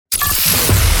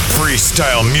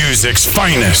Freestyle music's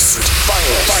finest.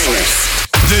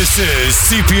 This is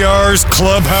CPR's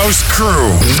Clubhouse Crew,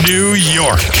 New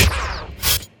York.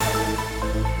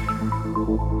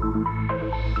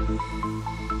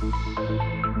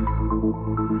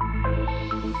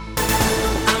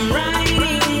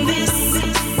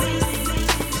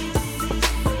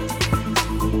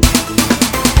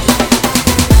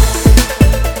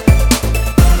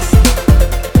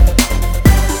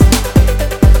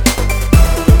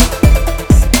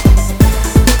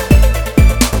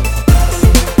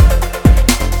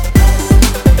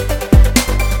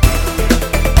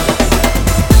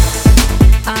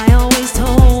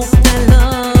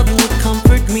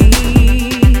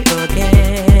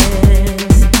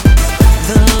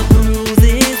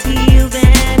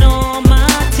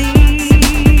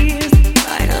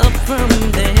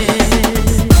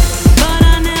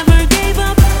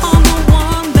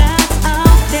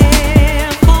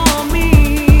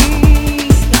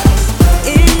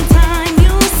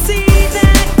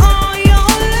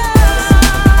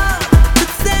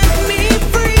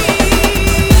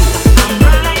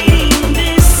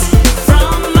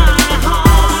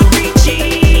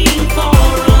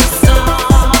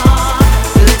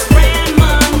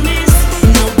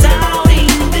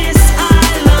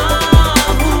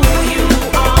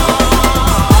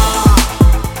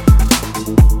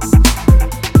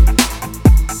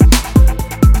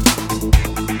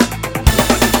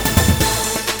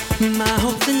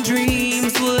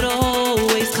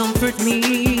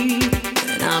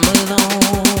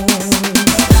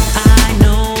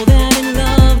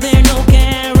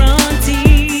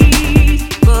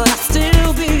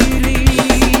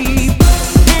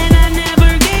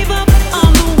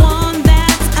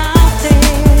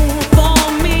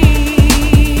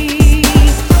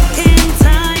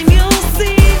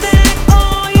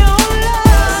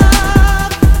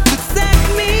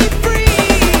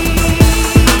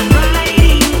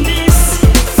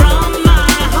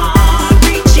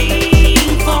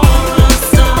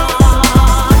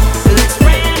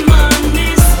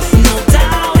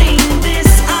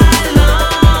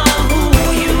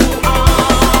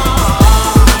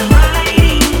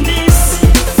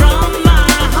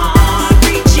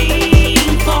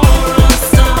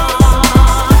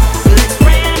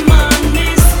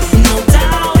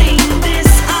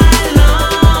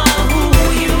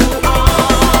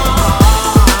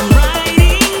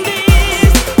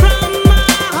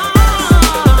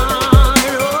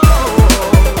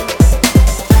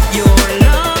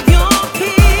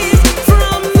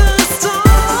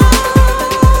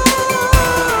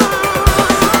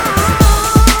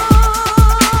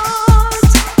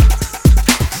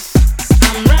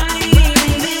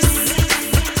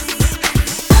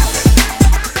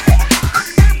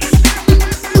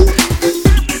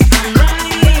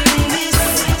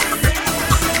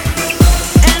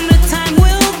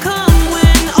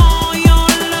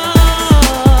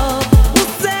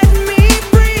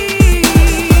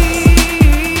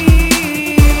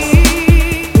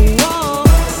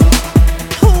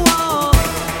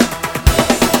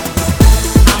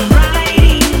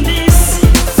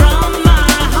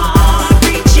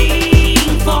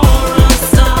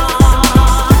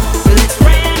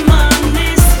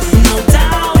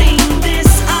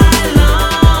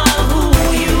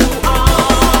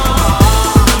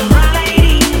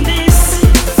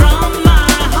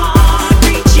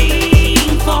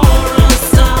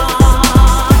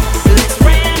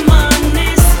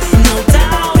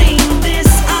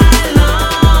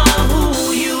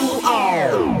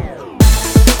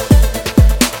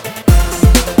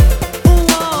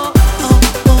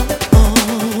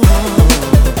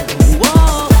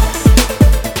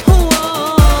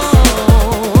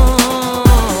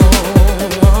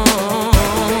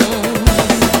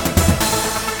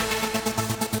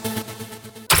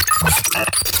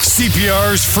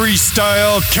 CPR's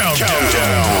Freestyle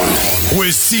Countdown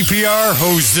with CPR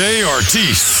Jose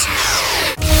Ortiz.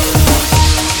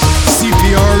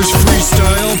 CPR's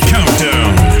Freestyle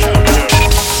Countdown.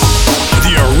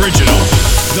 The original,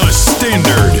 the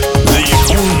standard, the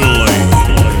only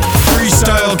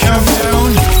Freestyle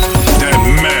Countdown that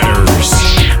matters.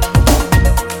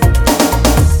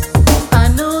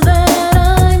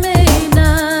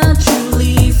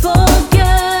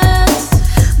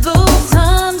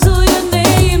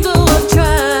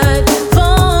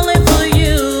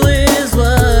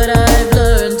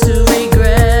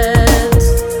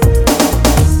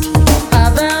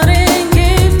 I've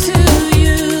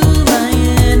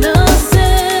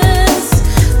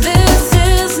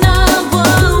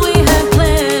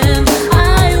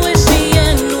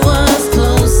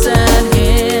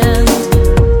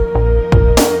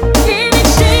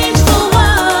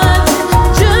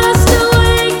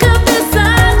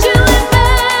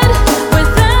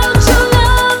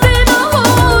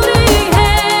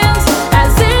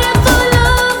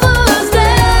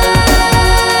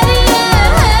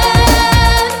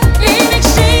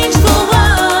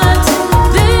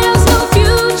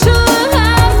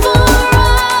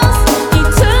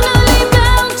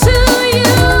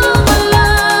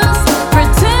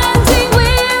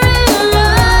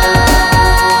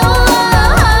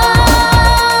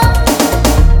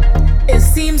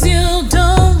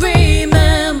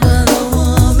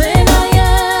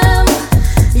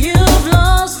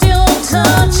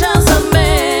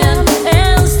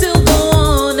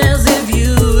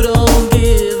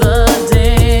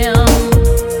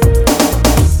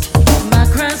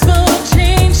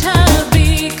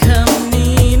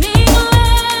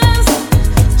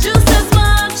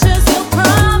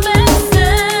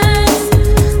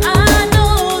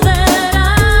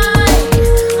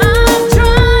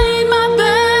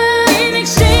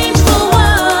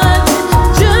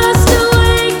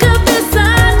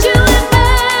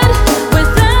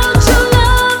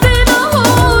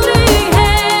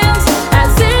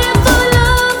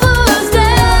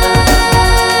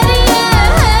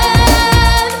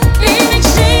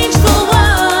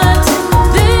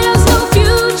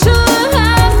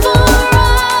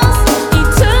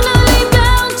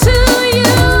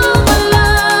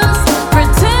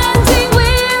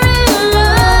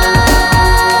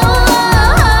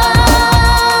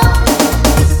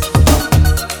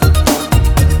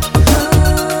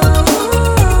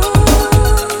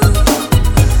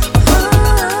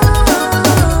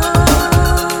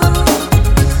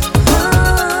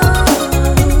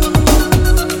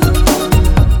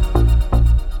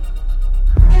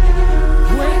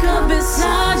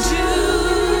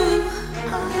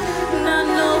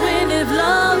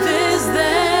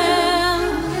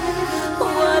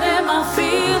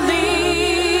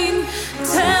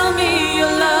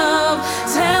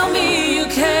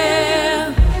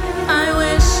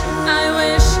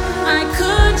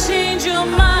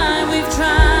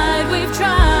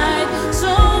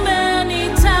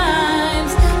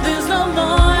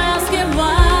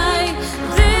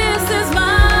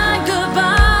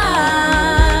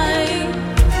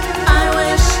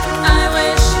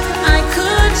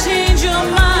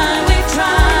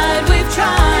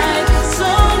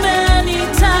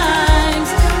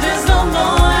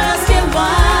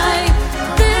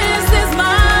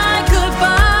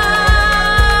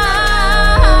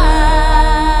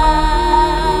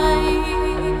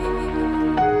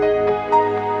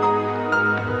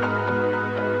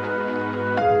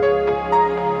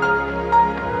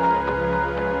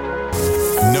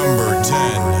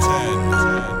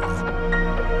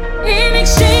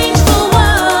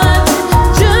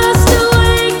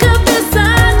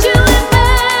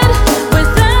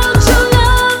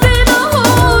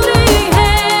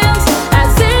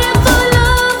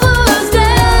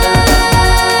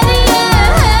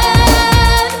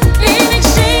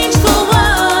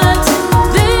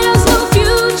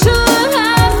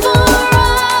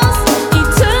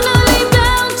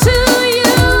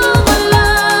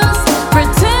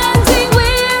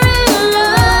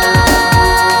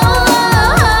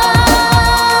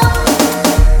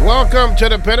To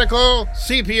the pinnacle,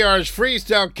 CPR's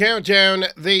Freestyle Countdown,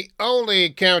 the only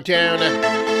countdown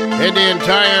in the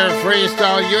entire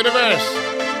freestyle universe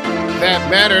that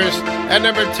matters. At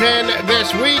number 10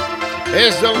 this week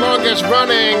is the longest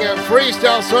running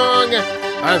freestyle song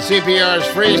on CPR's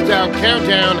Freestyle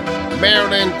Countdown,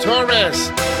 Marilyn Torres.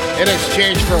 In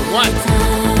exchange for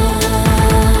what?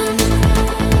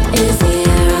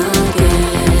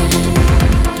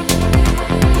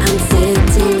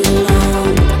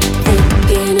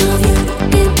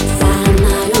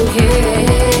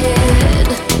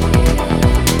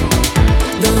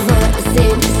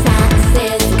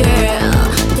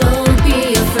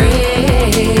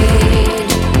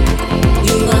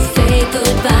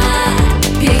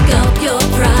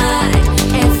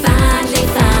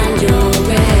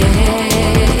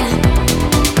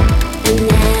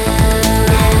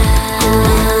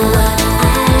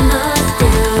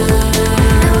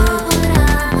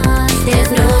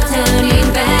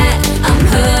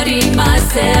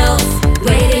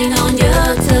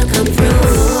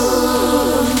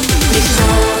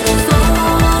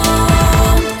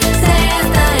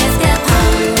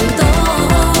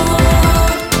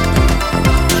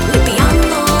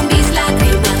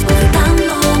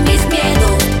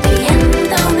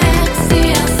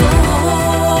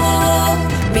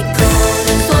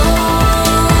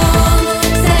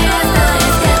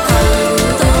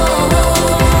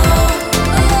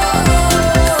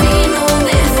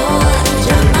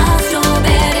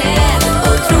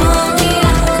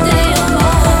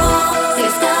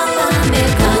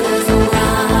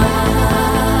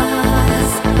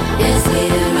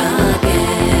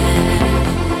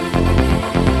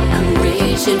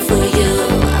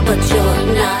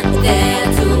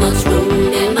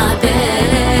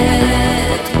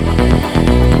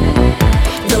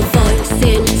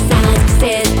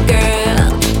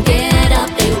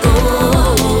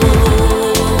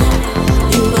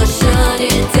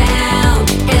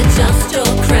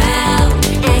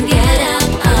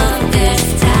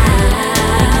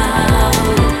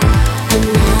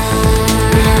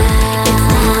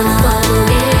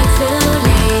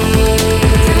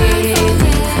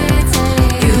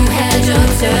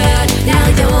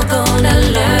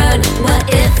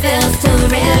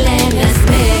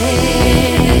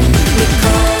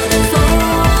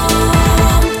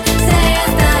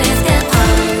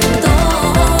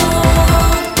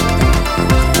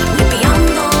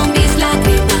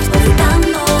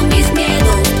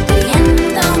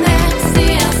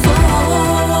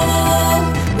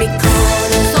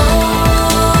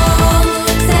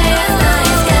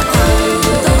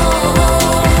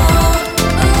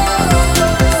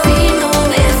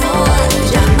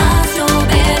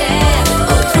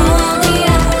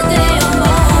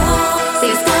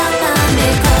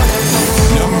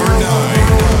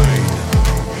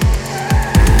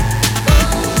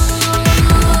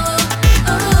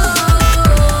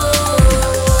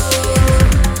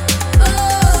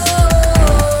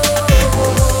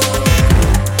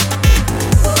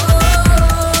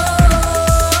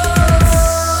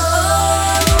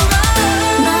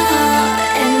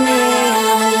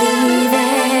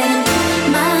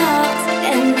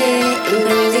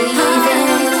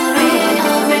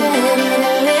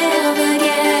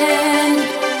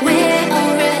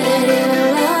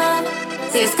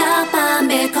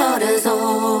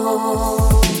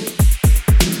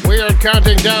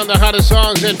 Counting down the hottest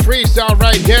songs in freestyle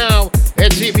right now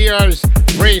at CPR's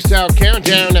Freestyle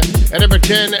Countdown. At number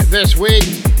 10 this week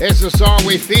is the song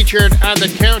we featured on the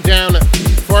countdown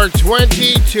for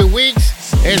 22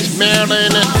 weeks. It's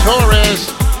Marilyn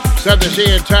Torres. Something she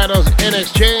entitles In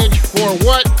Exchange for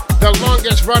What? The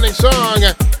longest running song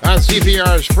on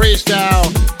CPR's Freestyle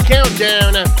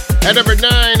Countdown. At number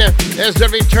 9 is the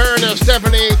return of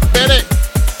Stephanie Bennett,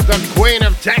 the Queen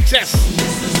of Texas.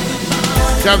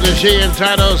 Something she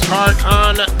entitles Heart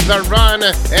on the Run.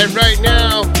 And right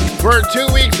now, for 2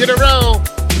 weeks in a row,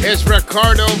 it's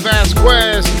Ricardo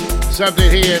Vasquez. Something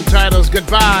he entitles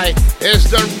Goodbye. It's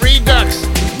the Redux,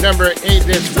 number 8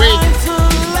 this week.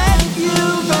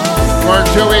 For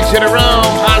 2 weeks in a row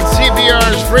on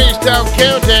CPR's Freestyle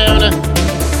Countdown.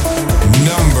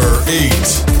 Number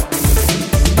 8.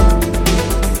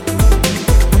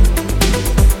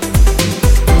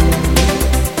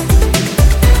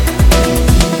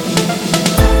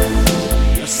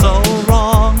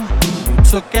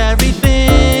 Took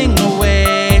everything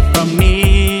away from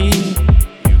me.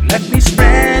 You left me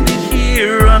stranded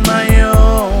here on my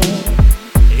own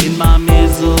in my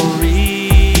misery.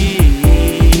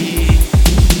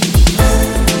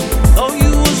 Though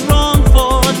you was wrong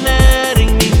for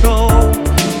letting me go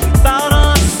without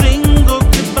a single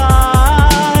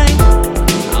goodbye,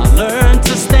 I learned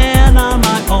to stand on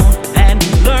my own and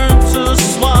learn to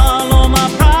swallow my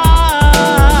pride.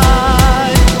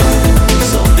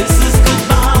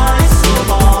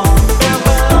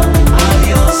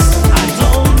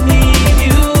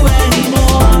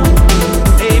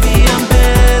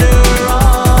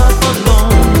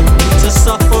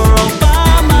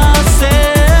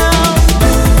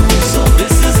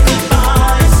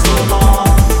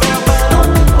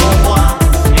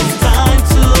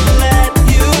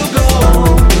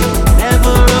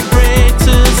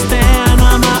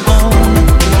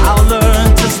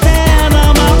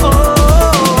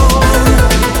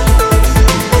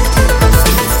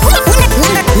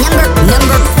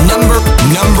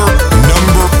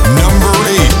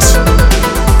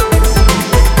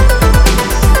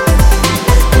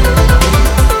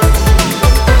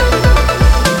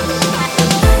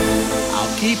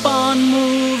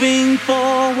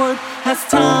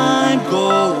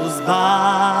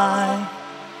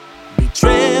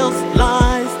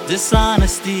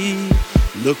 Dishonesty,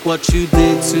 look what you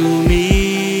did to me.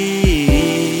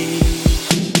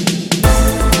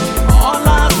 All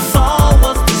I saw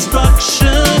was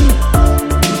destruction.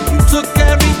 You took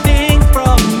everything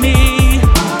from me.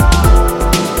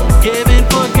 Forgive and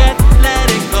forget, let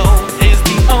it go is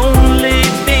the only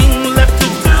thing left to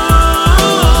do.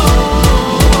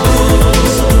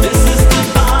 So this is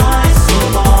goodbye, so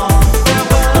long,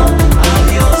 farewell,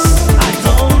 adios. I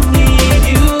don't need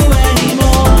you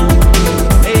anymore.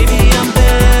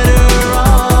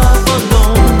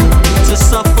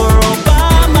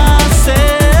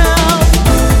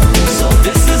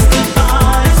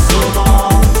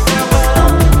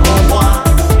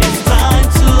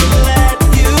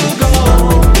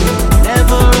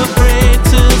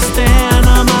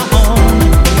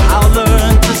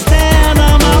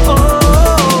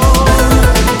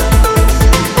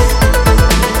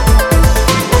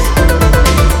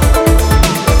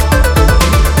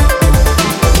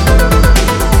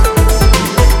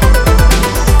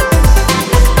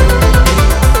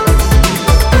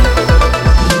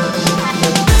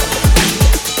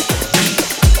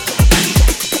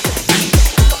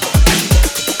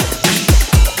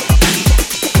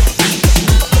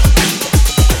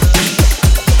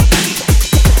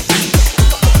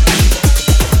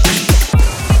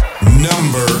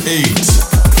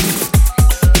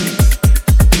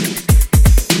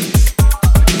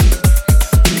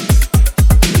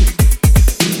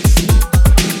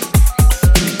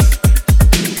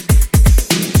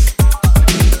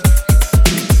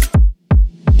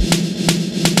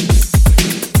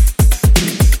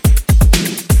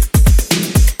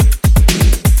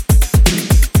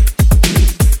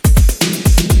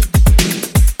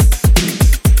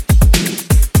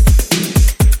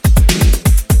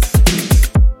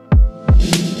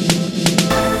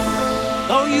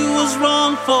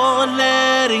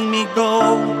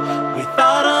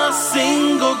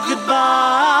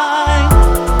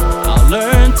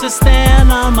 To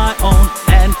stand on my own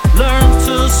and learn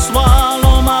to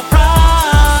swallow my pride.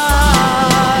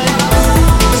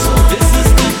 So this is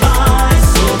goodbye,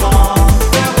 so long,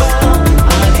 farewell,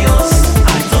 adios.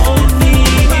 I don't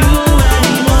need you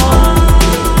anymore.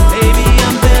 Maybe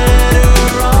I'm better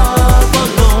off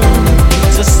alone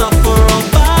to suffer all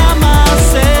by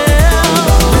myself.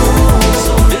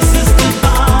 So this is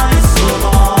goodbye, so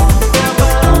long,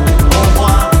 farewell, au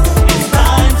revoir. It's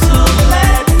time to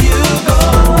let you go.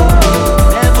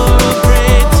 Never afraid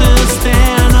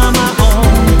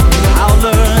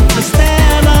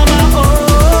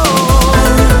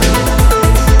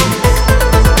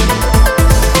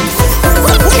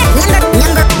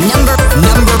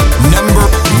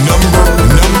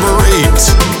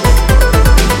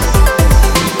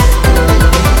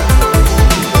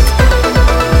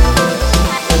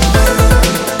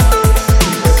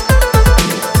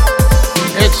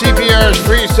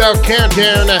Freestyle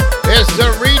Countdown is the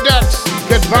Redux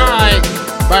Goodbye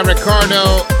by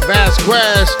Ricardo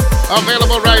Vasquez.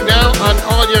 Available right now on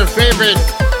all your favorite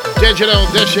digital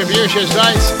distribution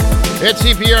sites. It's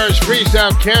CPR's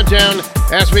Freestyle Countdown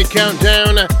as we count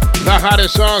down the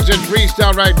hottest songs in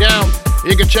freestyle right now.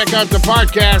 You can check out the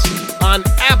podcast on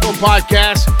Apple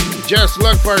Podcasts. Just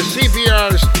look for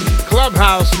CPR's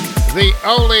Clubhouse. The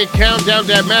only countdown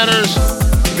that matters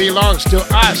belongs to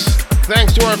us.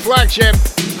 Thanks to our flagship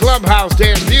Clubhouse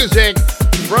Dance Music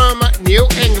from New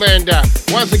England.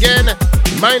 Once again,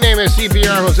 my name is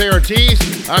CPR Jose Ortiz.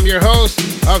 I'm your host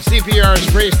of CPR's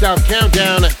Freestyle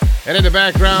Countdown. And in the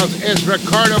background is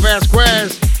Ricardo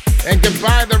Vasquez. And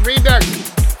goodbye the Redux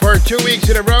for 2 weeks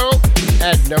in a row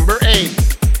at number 8.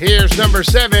 Here's number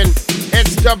 7.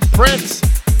 It's the Prince,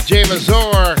 Jay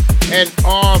Mazur, and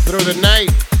All Through the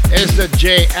Night is the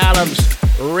Jay Adams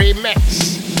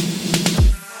remix.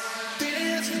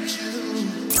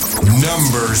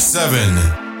 Number 7.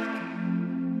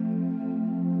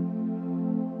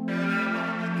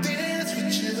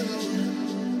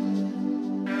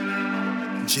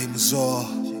 Jay Mazur.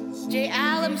 Jay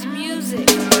Adams music.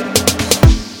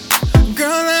 Girl,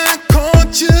 I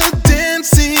caught you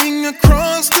dancing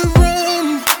across the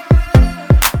room.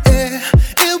 Yeah,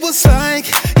 it was like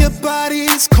your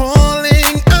body's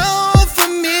calling out for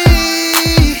me.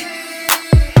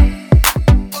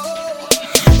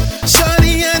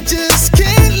 Shawty, I just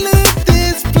can't leave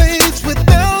this place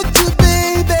without you,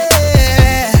 baby.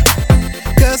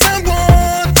 'Cause I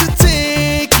want to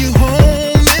take you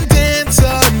home and dance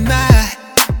all night.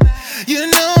 You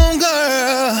know,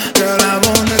 girl, I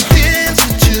wanna dance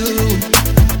with you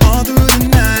all through the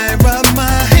night. Rub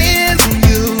my hands on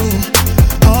you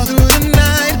all through the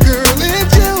night, girl.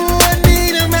 It's you I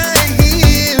need right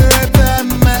here, right by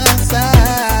my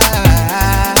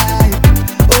side.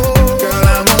 Oh, girl,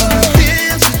 I wanna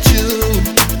dance with you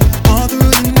all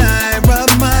through the night. Rub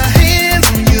my hands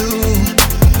on you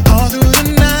all through the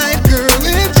night, girl.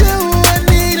 It's you I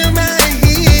need right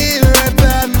here, right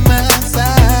by my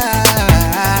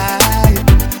side.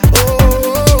 Oh,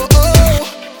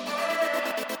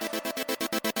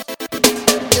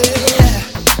 yeah.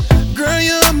 Girl,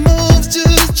 your moves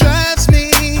just drives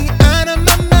me out of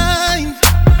my mind.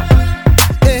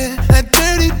 Yeah, that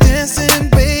dirty dancing,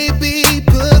 baby,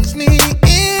 puts me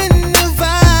in the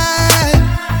vibe.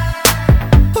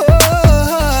 Oh,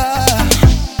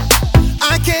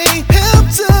 I can't help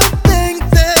to think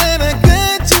that I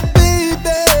got you,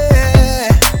 baby.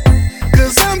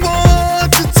 'Cause I want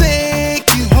to take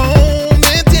you home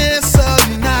and dance all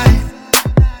night.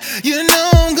 You know,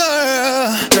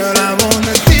 girl, I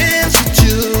wanna dance with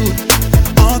you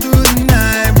all through the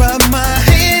night. Rub my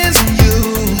hands on you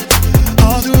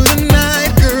all through the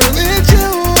night, girl. It's you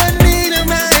I need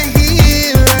right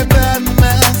here, right by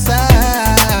my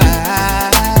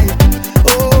side.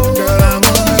 Oh, girl, I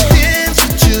wanna dance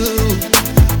with you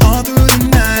all through the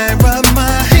night. Rub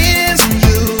my hands on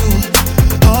you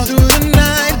all through the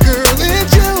night, girl.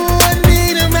 It's you I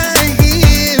need right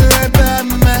here, right by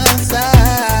my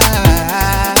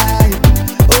side.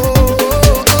 Oh,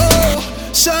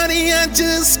 shawty, I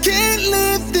just can't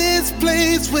leave this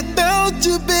place without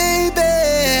you, baby.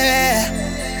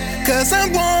 'Cause I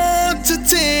want to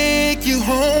take you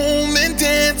home and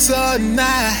dance all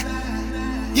night.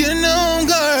 You know,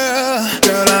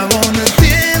 girl, I wanna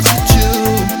dance with you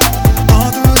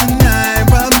all through the night.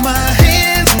 Rub my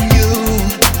hands on you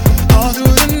all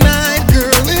through the night,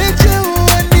 girl. It's you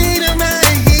I need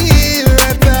right here,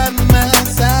 right by my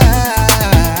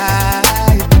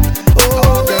side.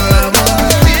 Oh, girl, I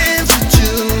wanna dance with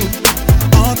you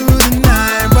all through the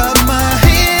night. Rub my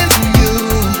hands on you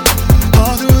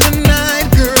all through the night,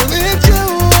 girl. It's you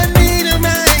I need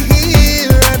right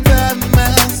here, right by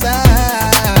my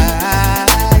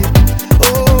side. Oh,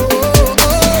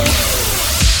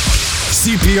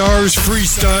 CPR's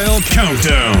Freestyle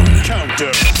Countdown.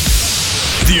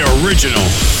 The original,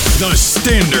 the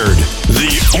standard,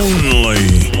 the only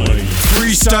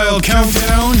Freestyle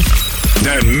Countdown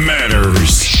that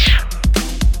matters.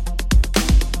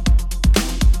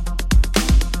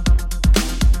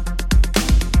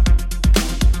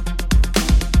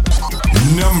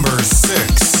 Number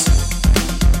 6.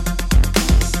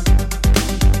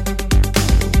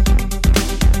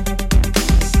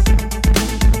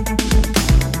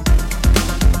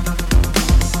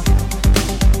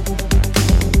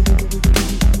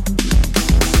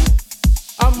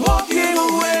 I'm walking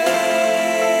away.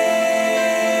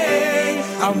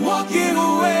 I'm walking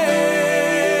away.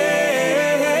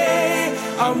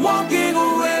 I'm walking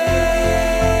away.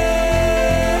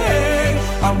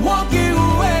 I'm walking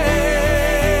away.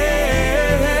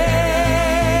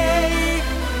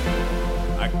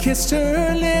 kissed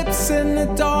her lips in the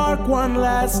dark one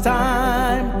last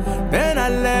time, then I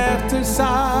left her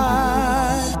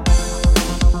side.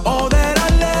 All that I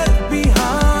left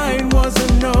behind was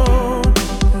a note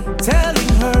telling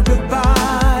her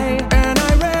goodbye. And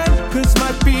I ran 'cause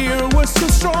my fear was too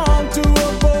strong to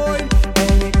avoid,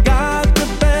 and it got the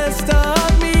best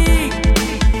of me.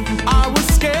 I was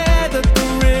scared that the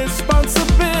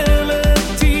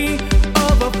responsibility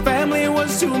of a family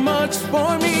was too much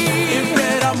for me.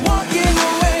 Instead, I'm walking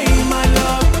away, my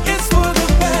love. It's for the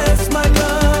best, my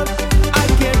love. I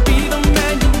can't be the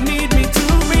man you need me to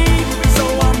be, so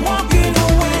I'm walking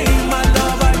away, my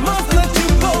love. I must let you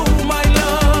go, my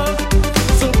love.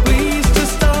 So please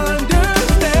just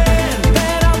understand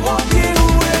that I'm walking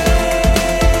away.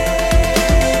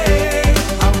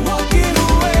 I'm walking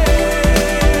away.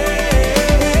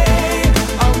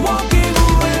 I'm walking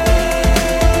away.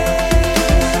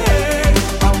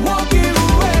 I'm walking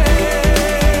away.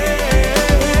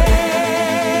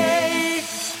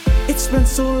 It's been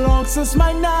so long since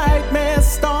my nightmares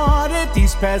started.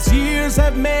 These past years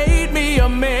have made me a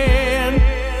man.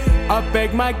 I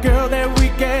beg my girl that we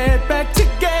get back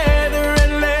together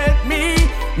and let me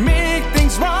make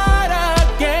things right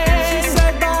again. She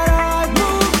said that I've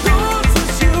moved on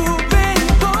since you've been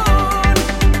gone.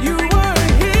 You were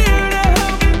here to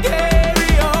help me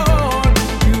carry on.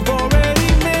 You've already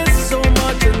missed so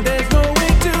much and there's no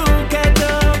way to catch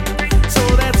up. So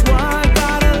that's why I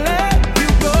gotta let you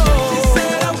go. She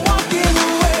said I'm walking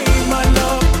away, my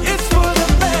love. It's for the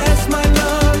best, my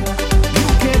love. You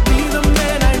can't be the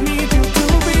man I need you to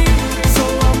be, so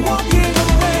I'm walking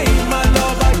away, my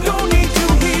love. I don't need you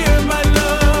here, my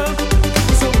love.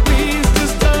 So please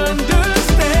just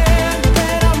understand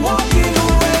that I'm walking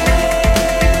away.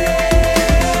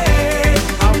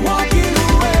 I'm walking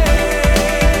away.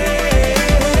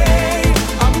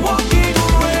 I'm walking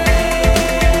away.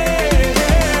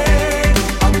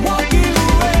 I'm walking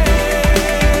away.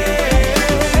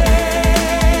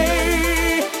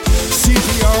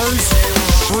 CPR's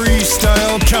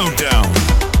Freestyle Countdown.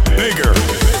 Bigger,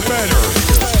 better,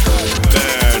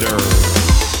 better.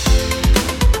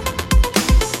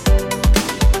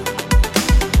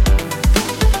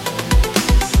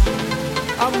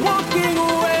 I'm walking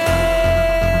away.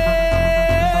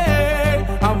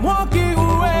 I'm walking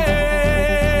away.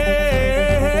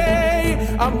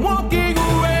 I'm walking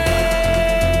away.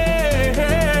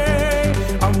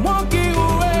 I'm walking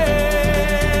away.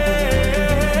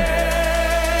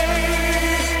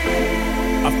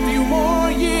 A few more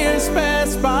years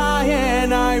passed by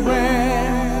and I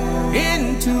ran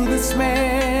into this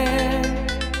man.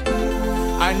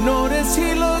 I noticed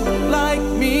he looked like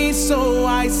me, so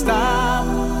I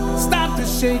stopped to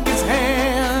shake his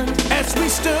hand. As we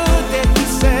stood there, he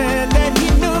said that he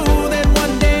knew that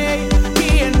one day he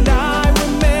and I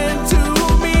were meant to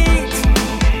meet.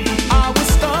 I was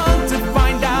stunned to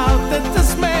find out that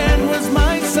this man was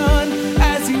my son.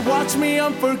 As he watched me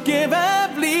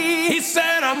unforgivably, he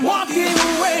said, I'm walking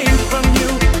away from you,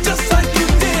 just like you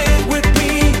did with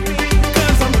me.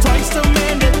 'Cause I'm twice the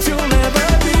man that you'll never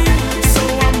be. So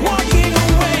I'm walking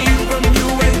away from you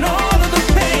and all of the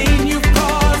pain you've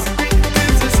caused.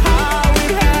 This is how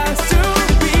it has to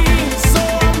be. So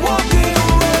I'm walking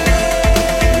away.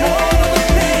 All of the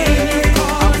pain you've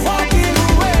caused. I'm walking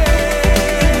away.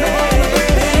 All of the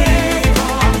pain you've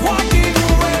caused. I'm walking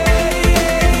away.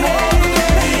 All of the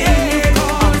pain you've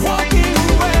caused. I'm walking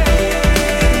away.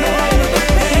 All of the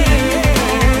pain you've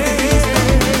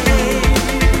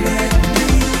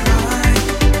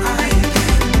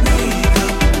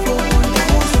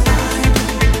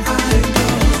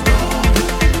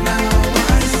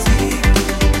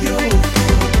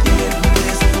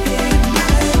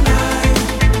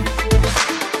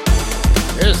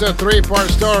It's a three-part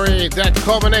story that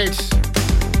culminates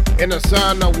in the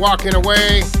sun walking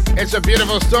away. It's a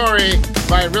beautiful story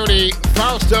by Rudy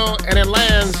Fausto, and it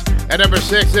lands at number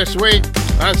 6 this week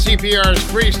on CPR's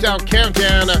Freestyle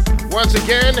Countdown. Once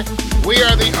again, we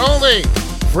are the only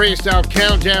Freestyle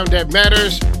Countdown that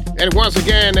matters. And once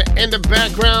again, in the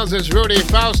backgrounds is Rudy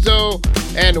Fausto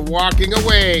and Walking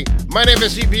Away. My name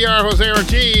is CPR Jose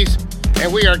Ortiz,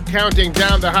 and we are counting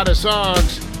down the hottest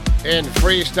songs in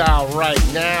freestyle right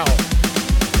now.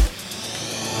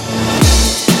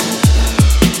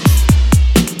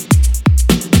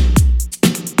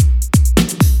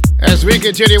 As we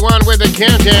continue on with the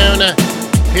countdown,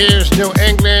 here's New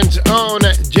England's own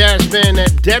Jasmine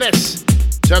Dennis.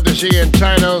 Something she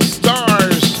entitled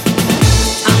Stars.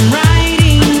 I'm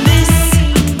writing this.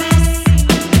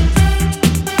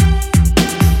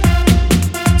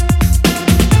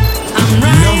 I'm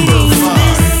writing Number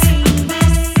 5. this.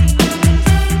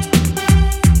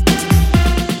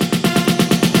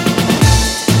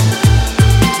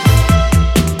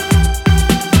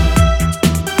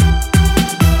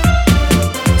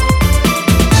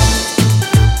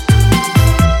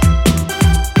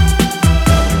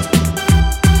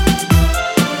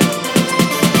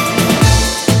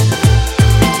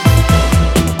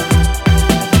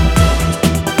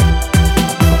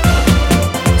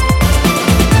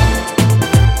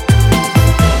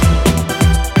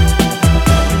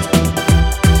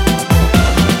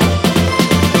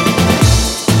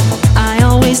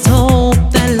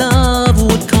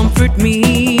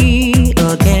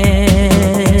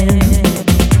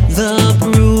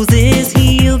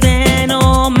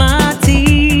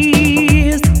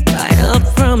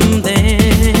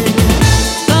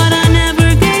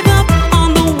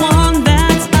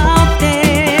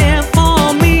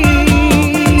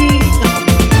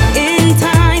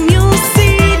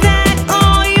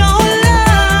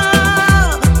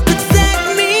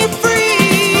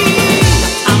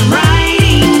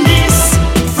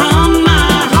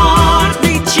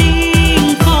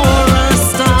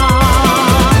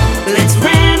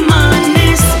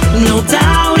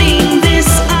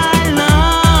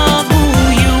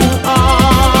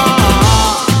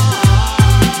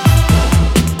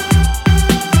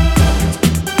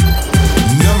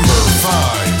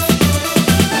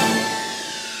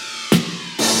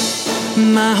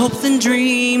 My hopes and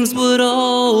dreams would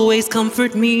always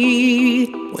comfort me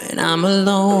when I'm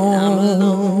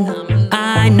alone.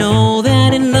 I know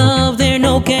that in love there are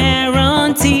no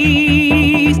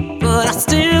guarantees, but I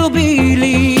still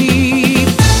believe.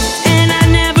 And I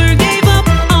never gave up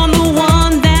on the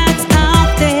one that's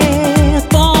out there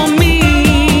for me.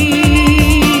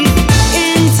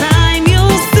 In time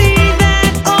you'll see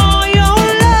that all your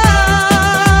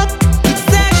love could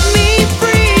set me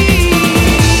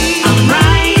free. I'm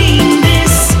writing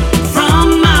this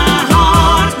from my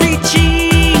heart,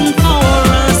 reaching for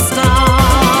a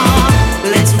star.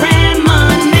 Let's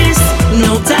reminisce,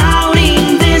 no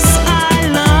doubting this. I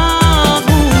love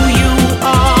who you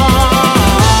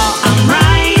are. I'm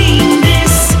writing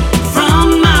this from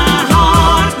my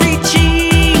heart,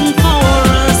 reaching for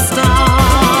a star.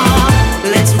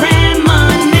 Let's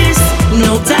reminisce,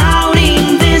 no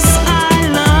doubting this. I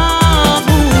love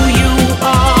who you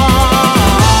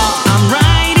are. I'm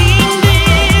writing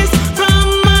this from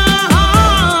my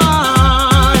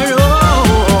heart.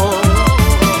 Oh,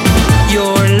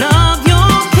 your love,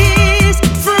 your kiss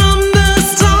from the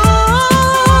start.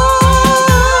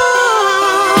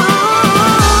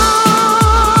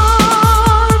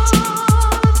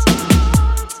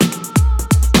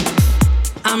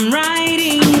 I'm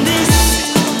writing this.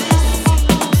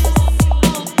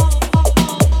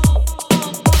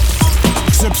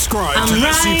 Subscribe to I'm the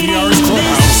writing CPR's this.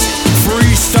 Clubhouse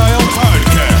Freestyle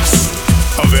Podcast.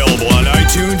 Available on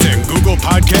iTunes and Google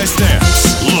Podcast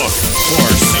apps. Look for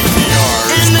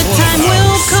CPR's And the time will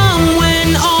Clubhouse. come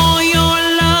when all your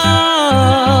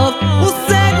love will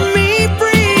set me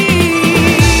free.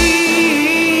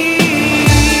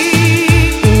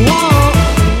 Whoa,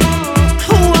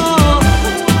 whoa,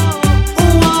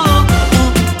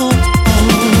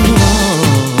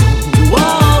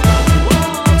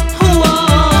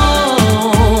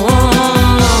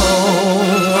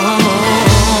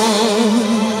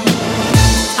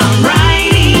 I'm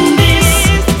writing this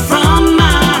from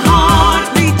my heart,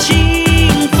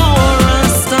 reaching for a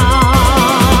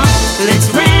star. Let's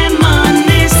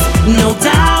reminisce, no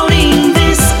doubting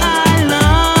this. I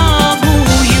love who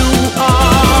you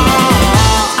are.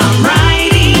 I'm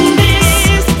writing this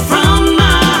from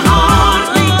my heart,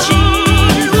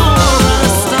 reaching for a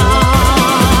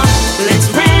star. Let's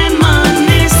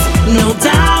reminisce, no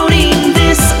doubting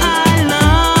this. I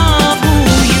love who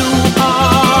you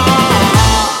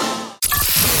are.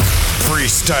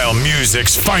 Freestyle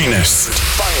music's finest.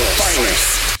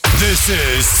 This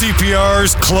is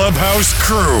CPR's Clubhouse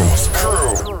Crew.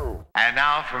 And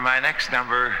now for my next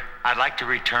number, I'd like to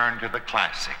return to the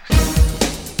classics.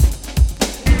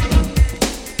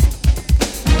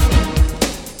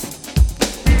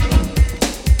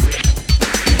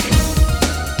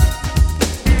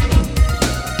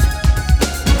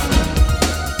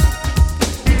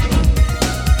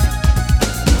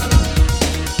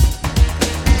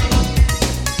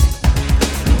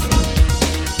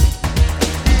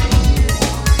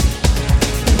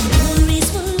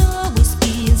 Memories will always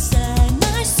be inside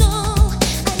my soul.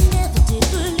 I never did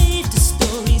believe the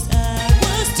stories I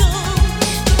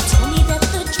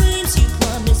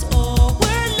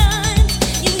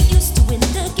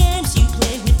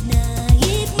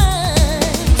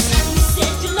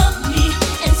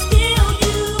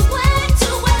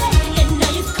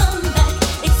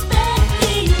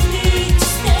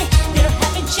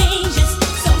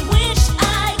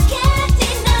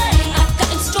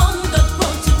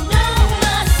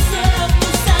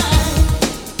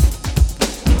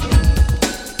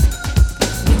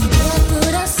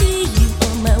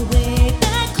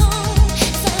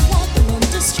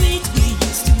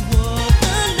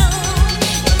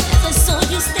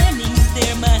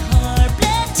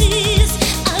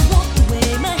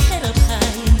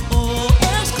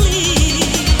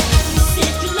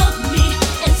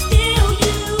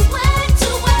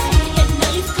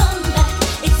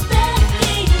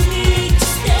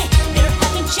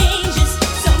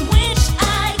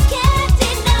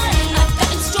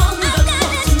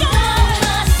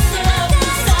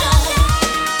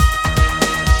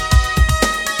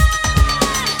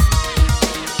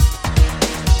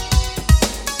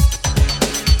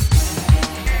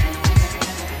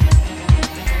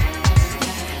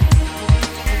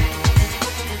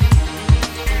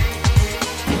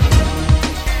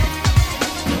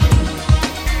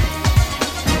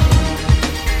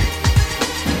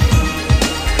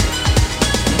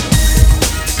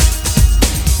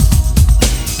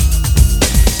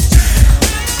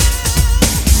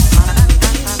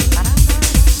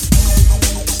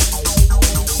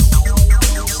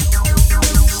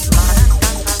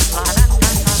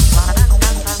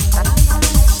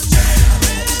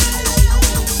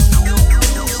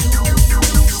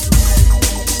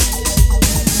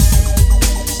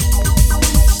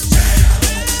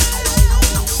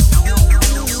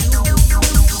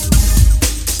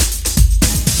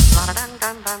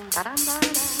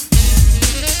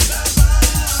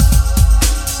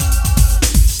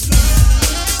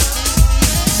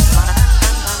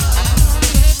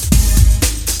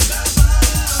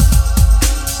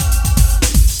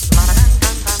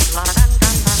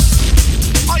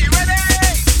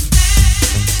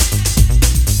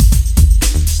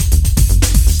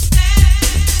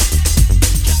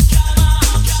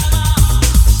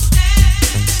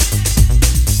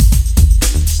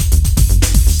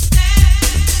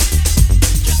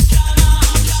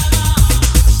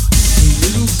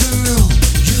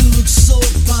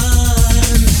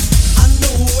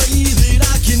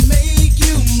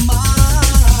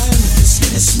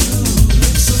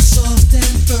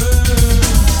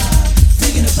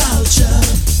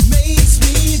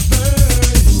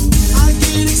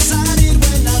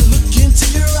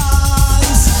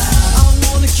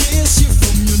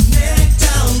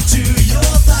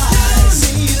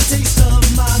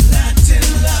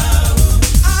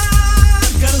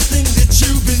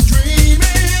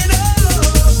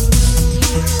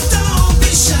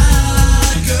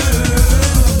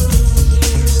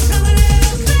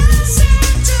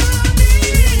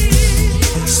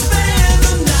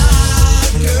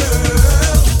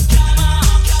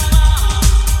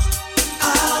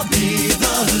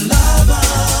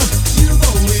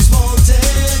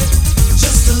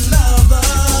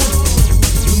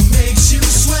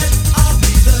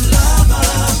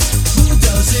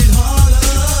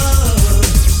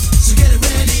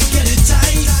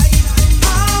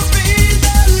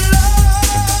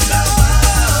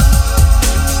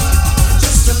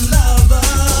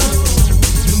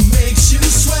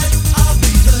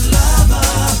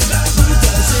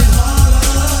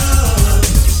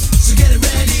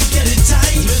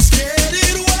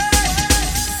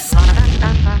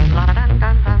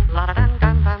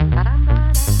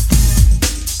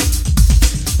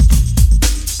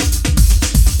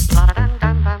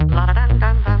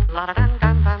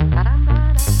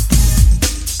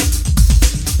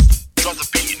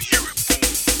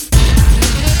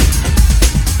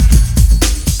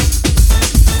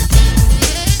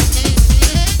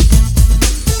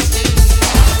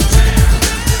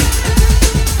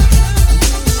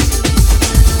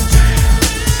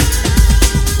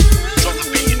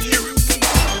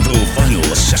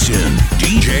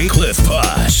DJ Cliff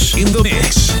Push in the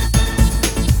mix.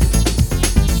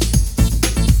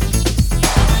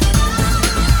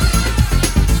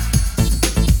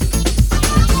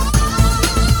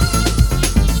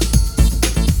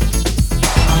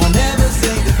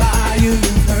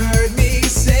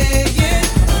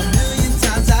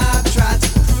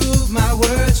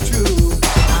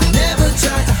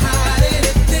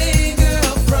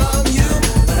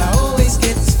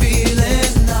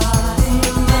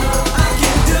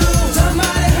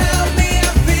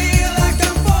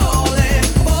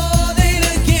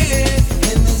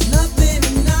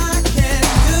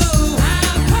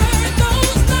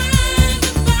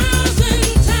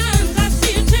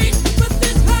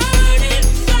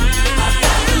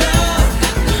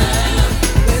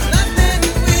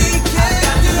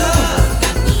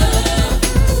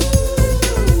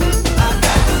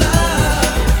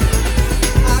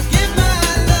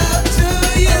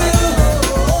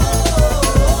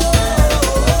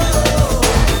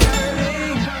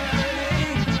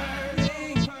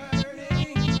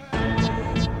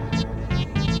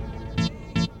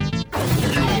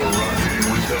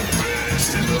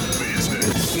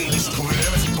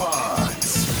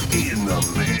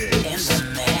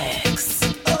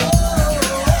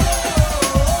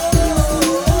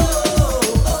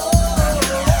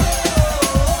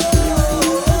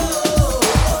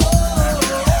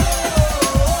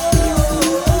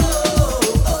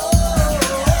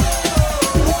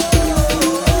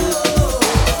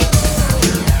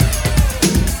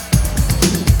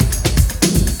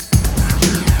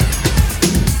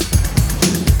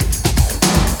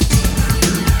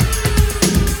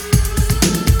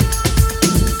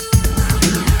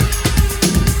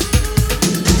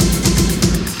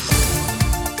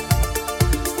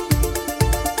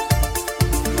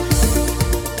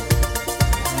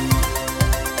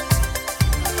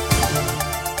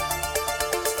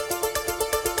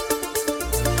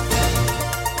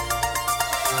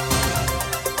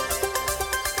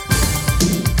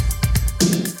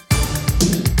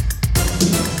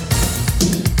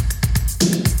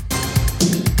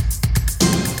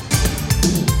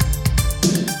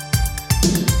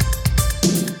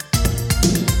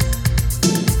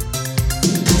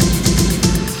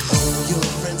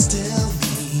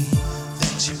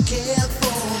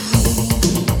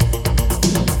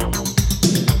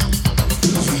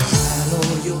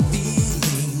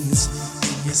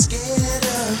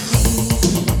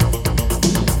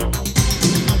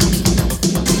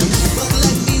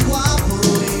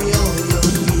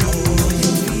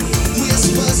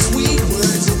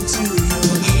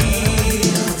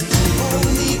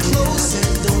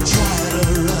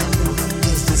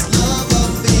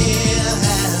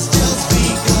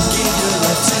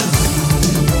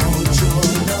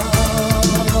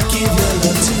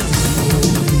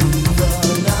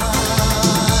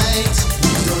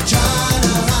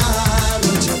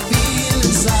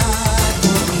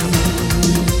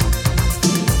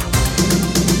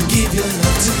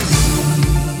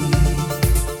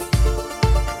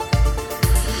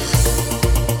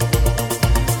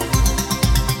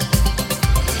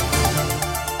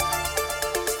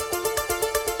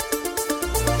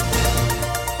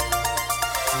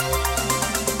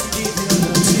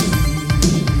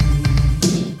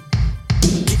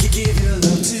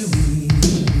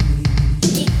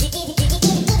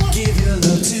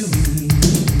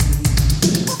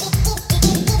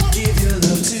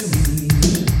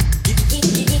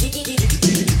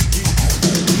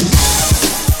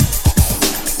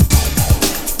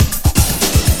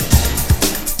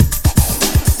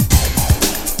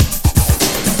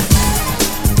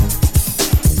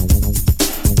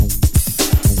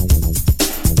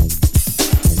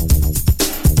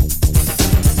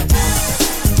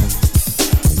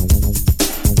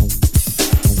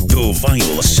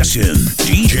 Vinyl Session.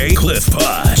 DJ Cliff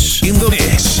Push in the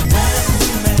mix.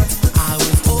 I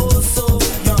was oh so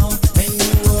young when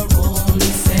you were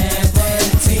only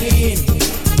 17.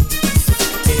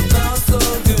 It felt so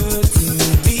good to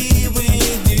be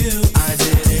with you. I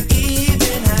didn't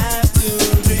even have to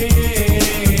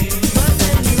dream. But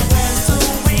then you went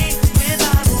away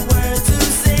without a word to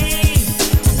say.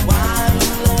 Why you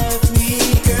left me,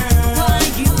 girl? Why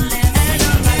you left me? And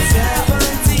I'm like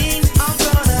 17. I'm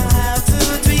gonna have to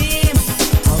dream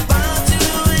about you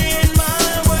in my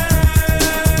world.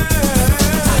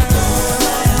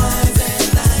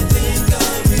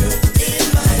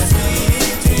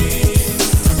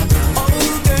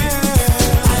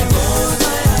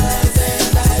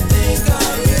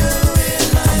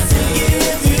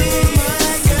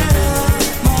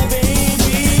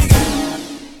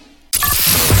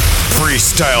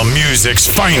 Freestyle music's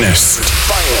finest.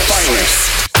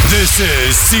 This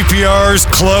is CPR's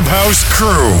Clubhouse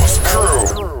Crew.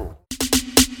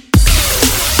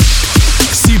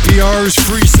 CPR's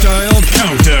Freestyle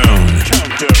Countdown.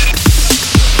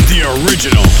 The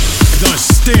original, the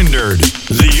standard,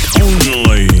 the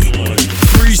only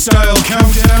freestyle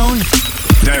countdown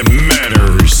that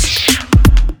matters.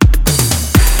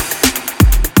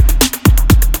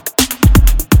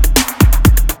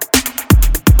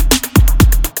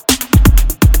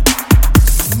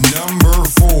 Number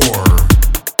 4.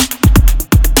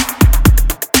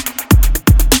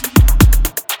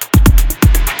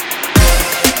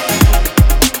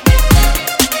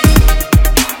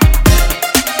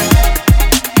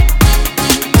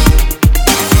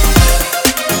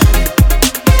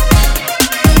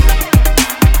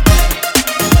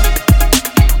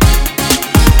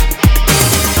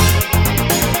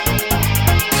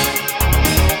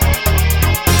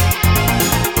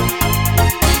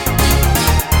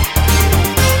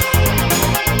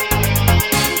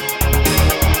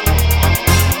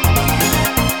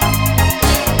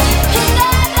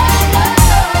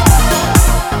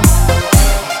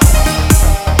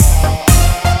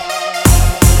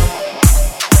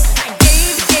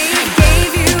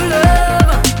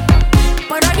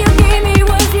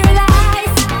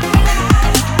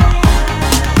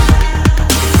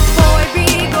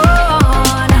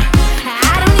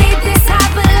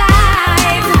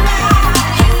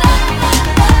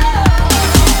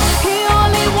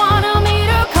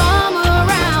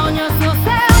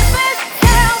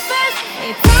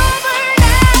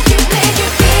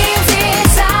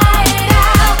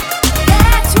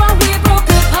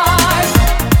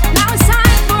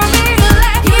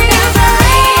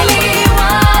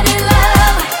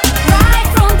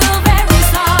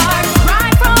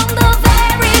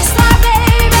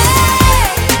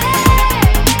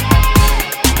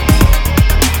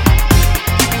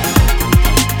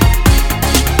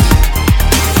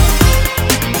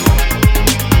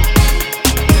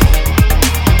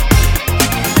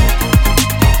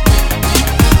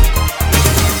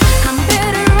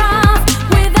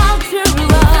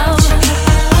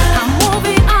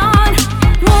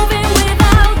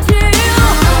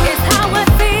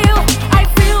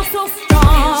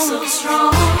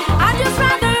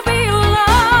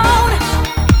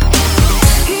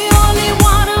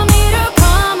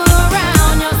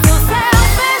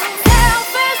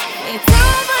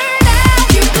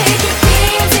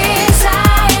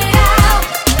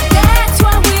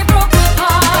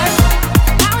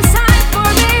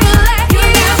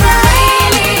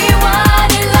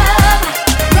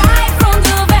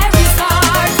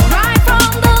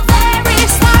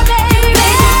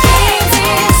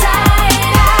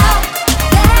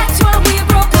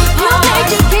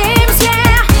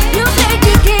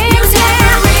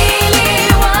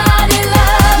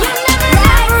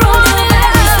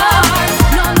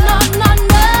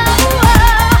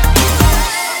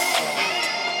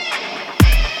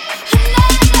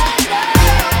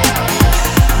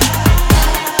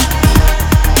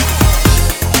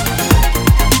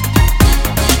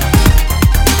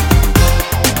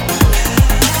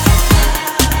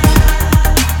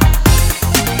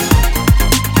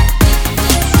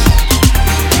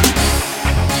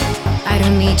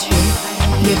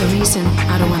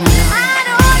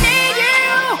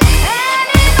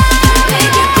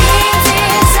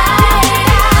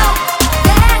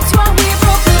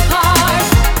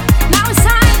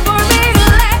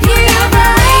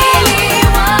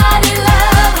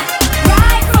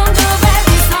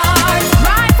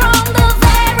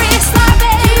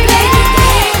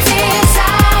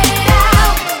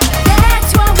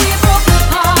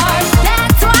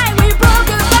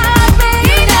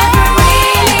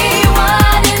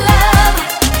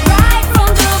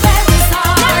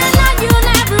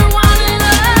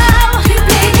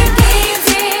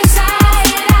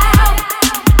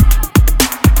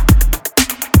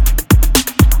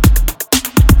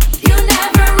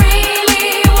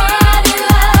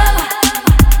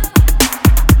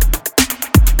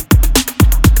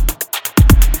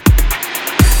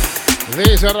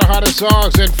 These are the hottest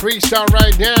songs in freestyle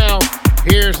right now.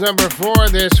 Here's number 4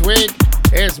 this week.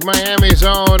 It's Miami's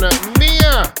own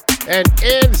Mia. And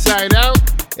Inside Out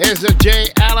is the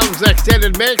J. Adams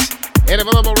extended mix. And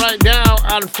available right now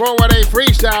on 418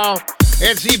 Freestyle.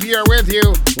 And CPR with you.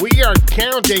 We are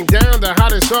counting down the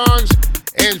hottest songs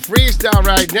in freestyle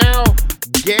right now.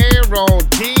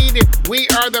 Guaranteed. We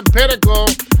are the pinnacle.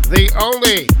 The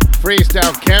only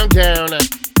freestyle countdown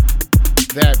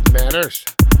that matters.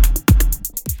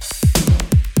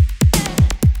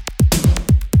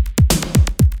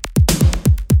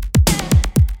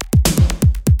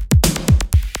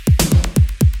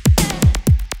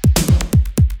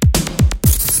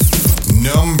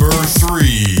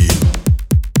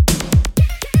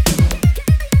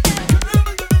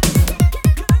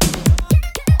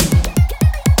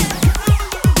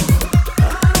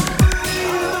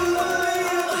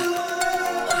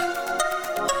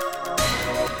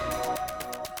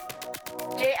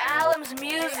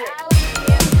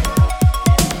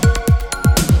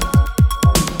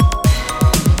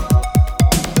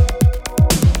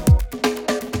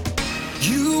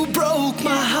 broke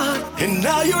my heart, and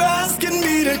now you're asking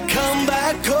me to come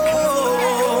back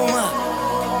home.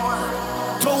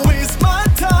 Don't waste my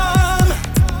time.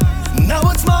 Now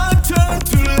it's my turn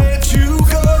to let you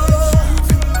go.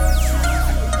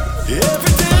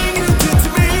 Everything you did to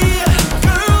me,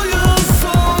 girl, you're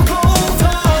so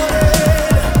cold-hearted.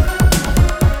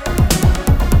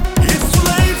 It's too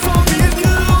late for me and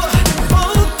you.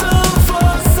 Both of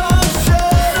us are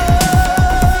shattered.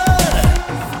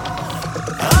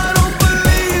 I don't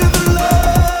believe in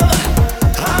love.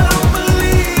 I don't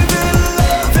believe in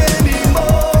love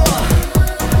anymore.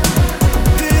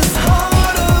 This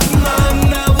heart of mine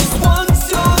that was once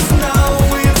yours, now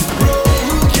it's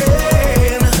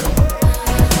broken.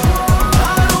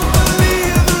 I don't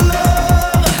believe in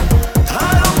love.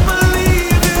 I don't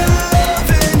believe in love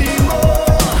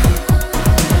anymore.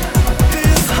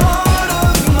 This heart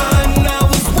of mine that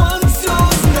was once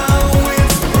yours, now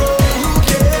it's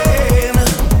broken.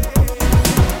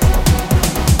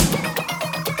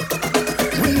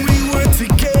 When we were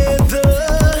together,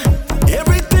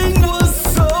 everything was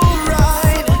so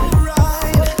right.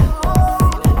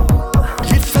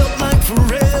 It felt like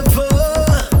forever,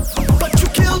 but you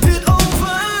killed it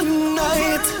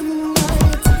overnight.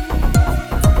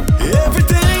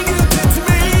 Everything you did to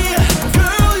me,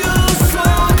 girl, you're so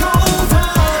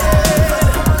cold-hearted.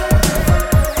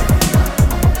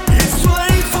 It's too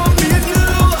late for me and you.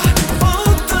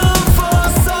 Both of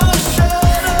us are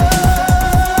shattered.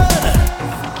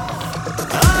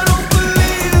 I don't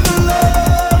believe in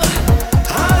love.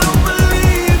 I don't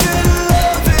believe in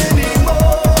love anymore.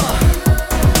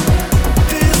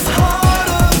 This heart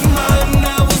of mine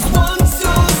that was once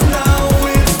yours, now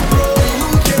it's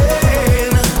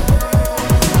broken.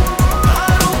 I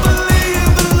don't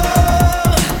believe in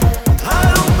love. I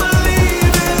don't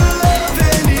believe in love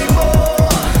anymore.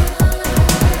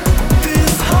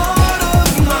 This heart of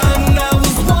mine that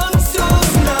was once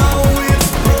yours, now it's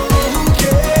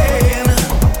broken.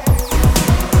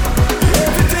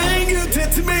 Everything you did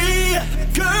to me,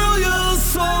 girl, you're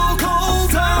so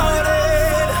cold-hearted.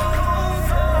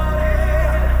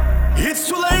 It's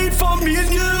too late for me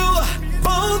and you.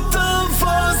 Both of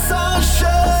us are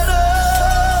shattered.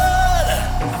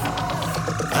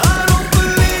 I don't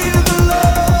believe in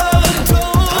love.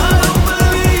 I don't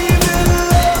believe in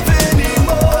love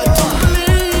anymore.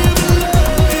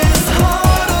 This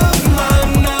heart of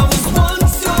mine that was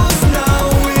once yours, now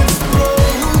it's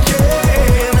broken.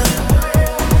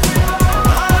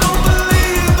 I don't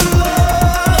believe in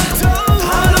love.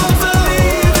 I don't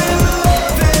believe in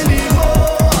love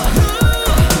anymore.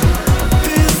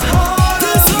 This heart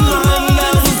of mine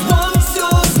that was once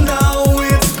yours, now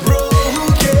it's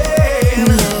broken.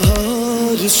 My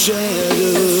heart is shattered.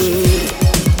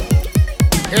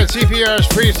 It's CPR's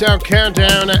Freestyle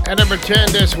Countdown at number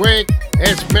 10 this week.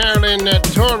 It's Marilyn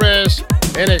Torres.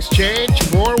 In exchange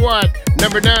for what?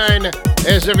 Number 9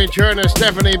 is the return of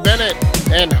Stephanie Bennett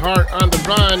and Heart on the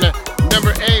Run.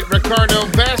 Number 8, Ricardo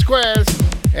Vasquez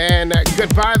and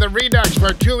Goodbye the Redux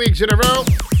for 2 weeks in a row.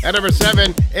 At number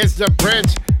 7, it's the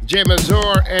Prince, Jay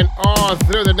Mazur and All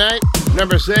Through the Night.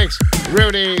 Number 6,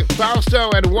 Rudy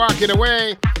Fausto and Walking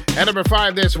Away. At number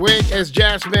 5 this week is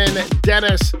Jasmine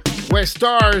Dennis with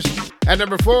Stars. At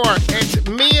number 4, it's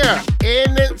Mia,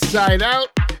 Inside Out.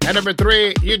 At number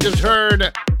 3, you just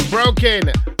heard Broken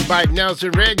by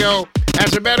Nelson Rego.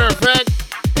 As a matter of fact,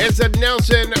 it's a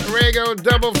Nelson Rego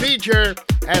double feature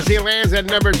as he lands at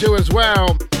number 2 as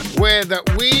well with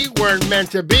We Weren't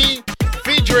Meant to Be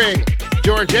featuring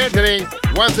George Anthony.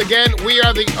 Once again, we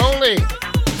are the only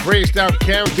Freestyle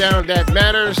Countdown that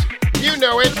matters. You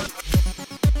know it.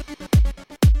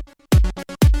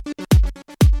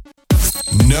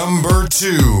 Number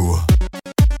 2.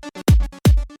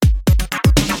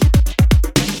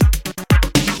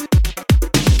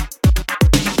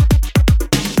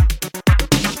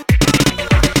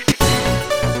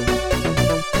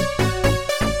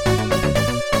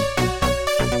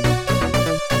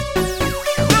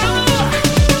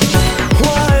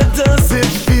 Why does it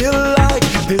feel like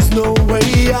there's no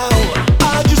way out?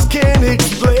 I just can't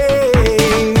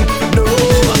explain. No,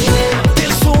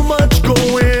 there's so much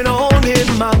going on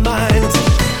in my mind.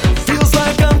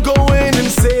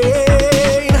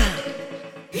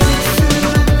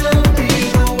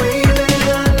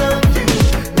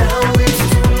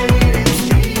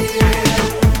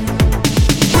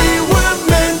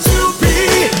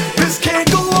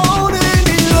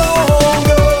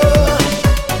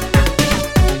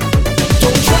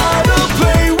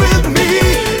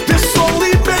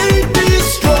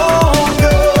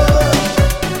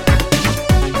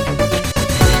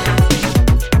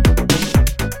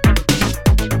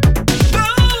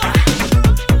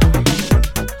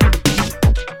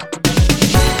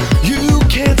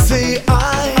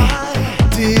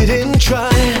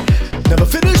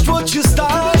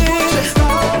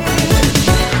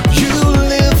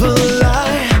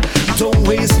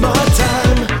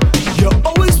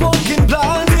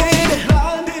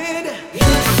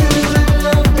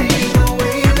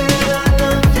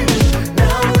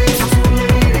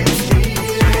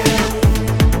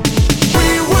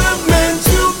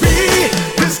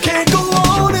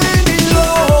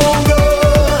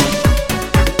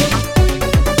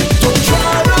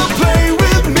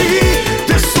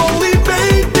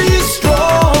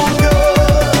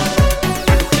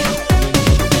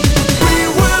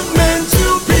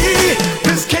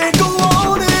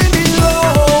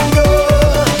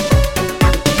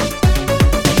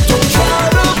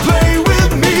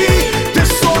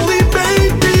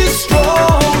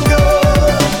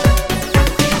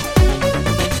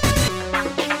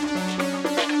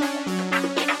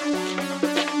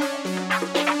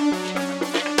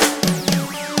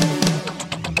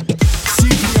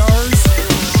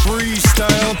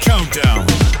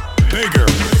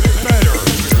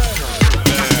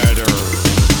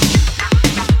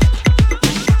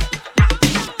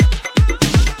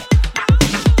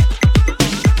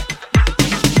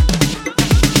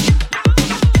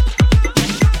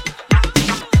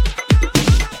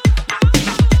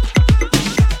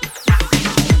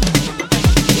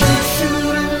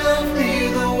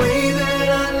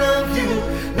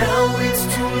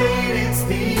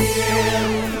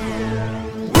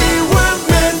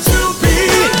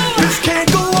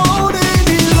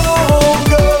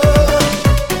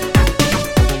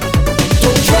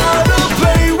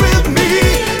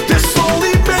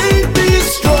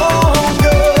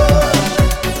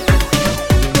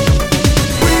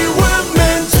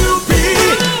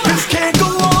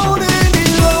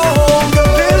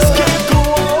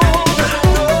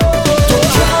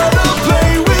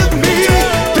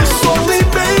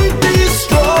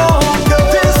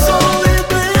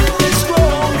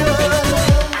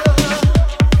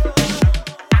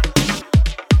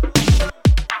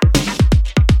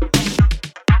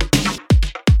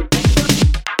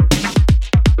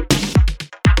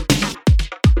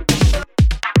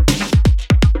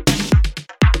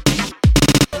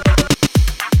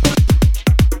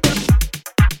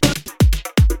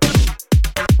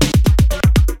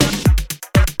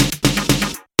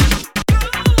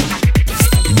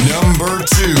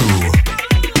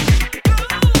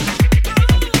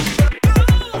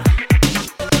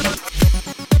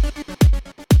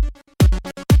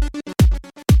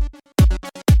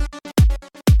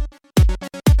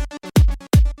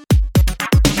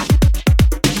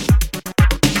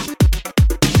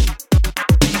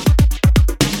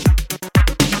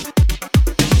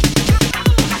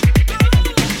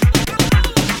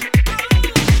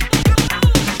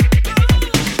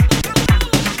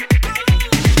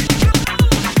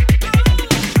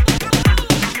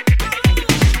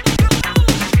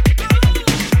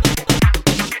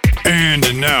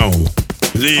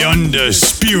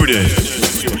 undisputed,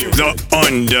 the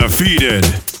undefeated,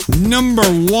 number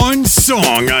one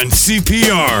song on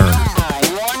CPR.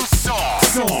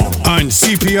 On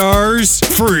CPR's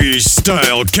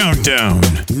Freestyle Countdown.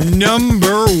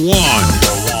 Number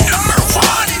one.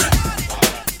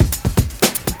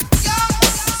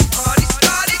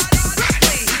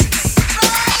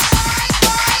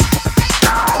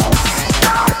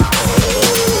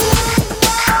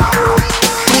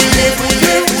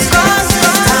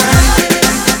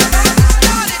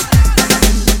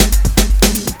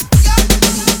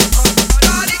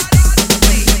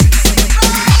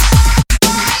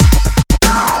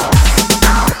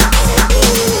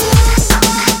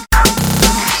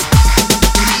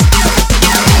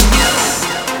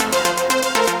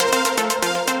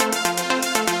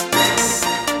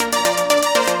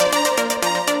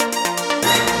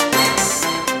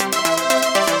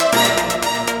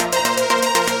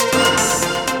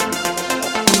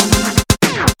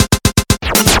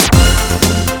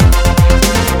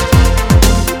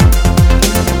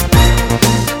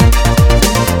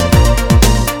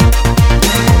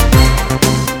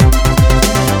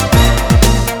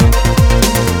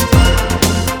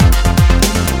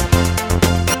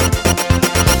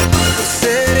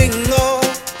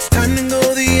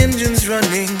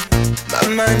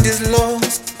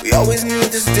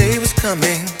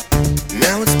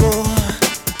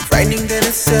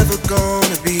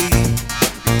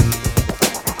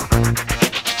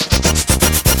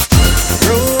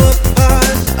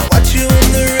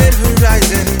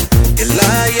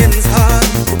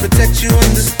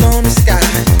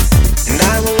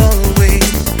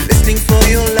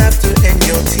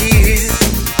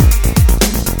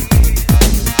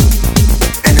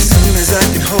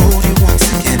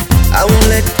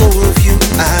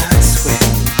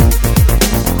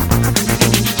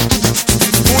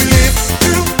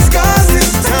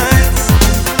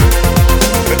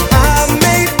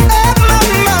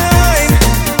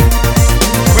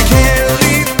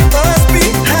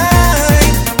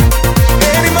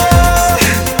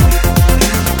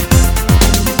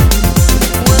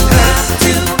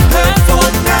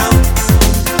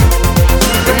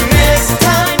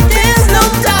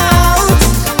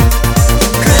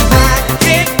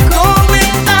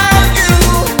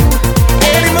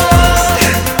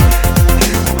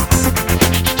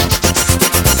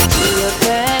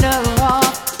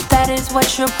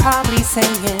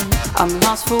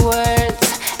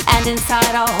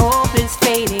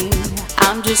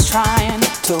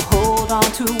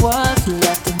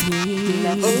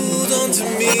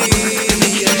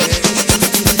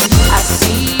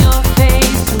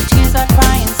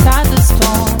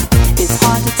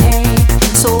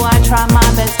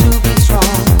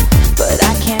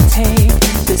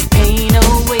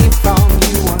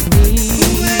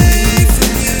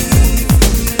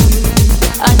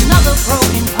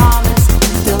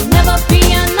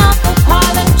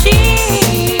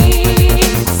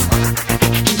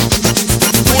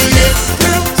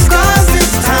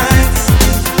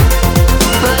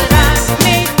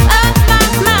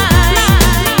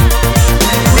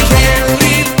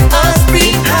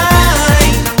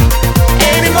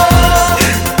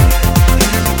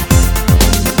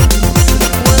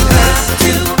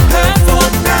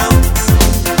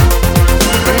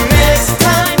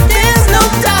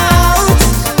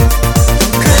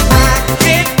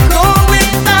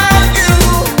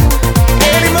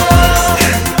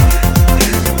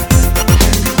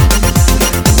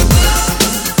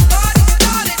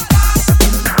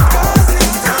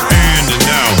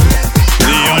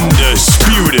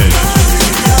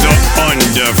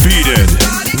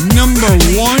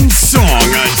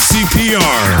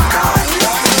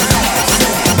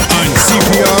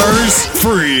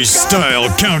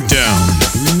 Freestyle Countdown.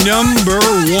 Number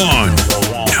one.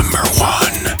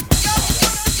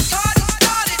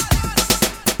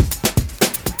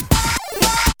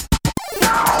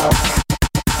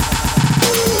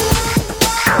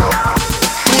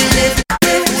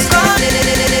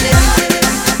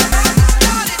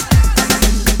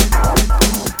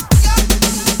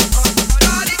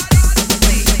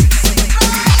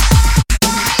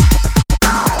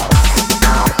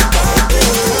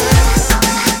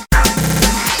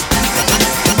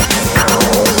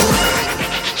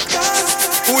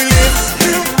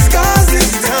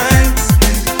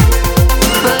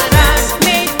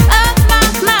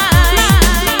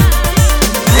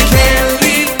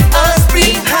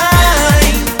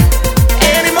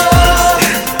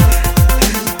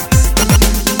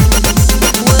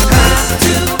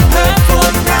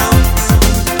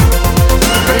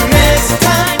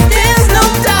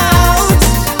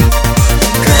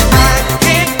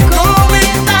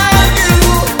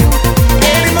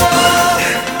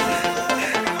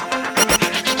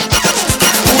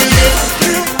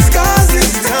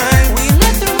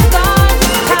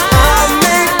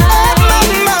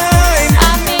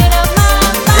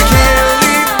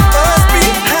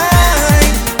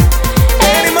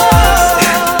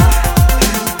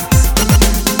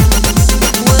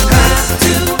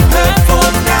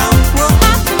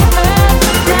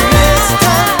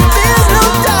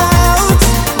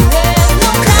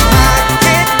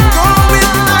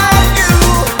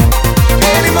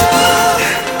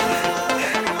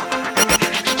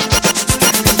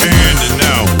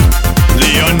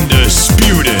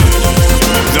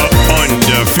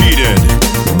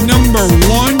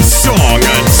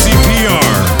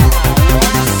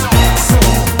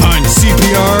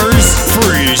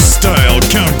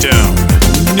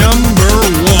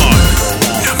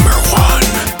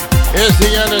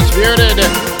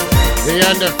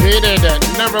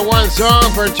 number one song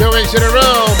for 2 weeks in a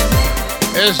row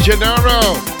is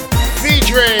Gennaro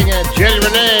featuring Jenny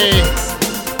Renee.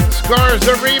 Scores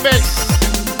the remix.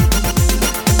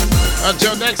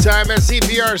 Until next time, at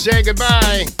CPR saying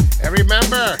goodbye. And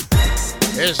remember,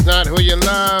 it's not who you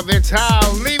love, it's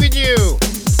how. Leaving you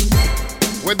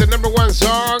with the number one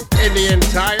song in the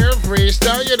entire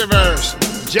freestyle universe.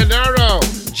 Gennaro,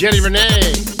 Jenny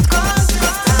Renee.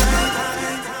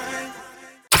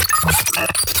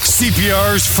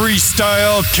 CPR's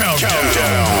Freestyle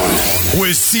Countdown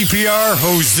with CPR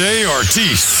Jose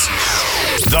Ortiz.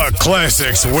 The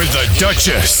classics with the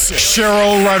Duchess,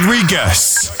 Cheryl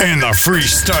Rodriguez, and the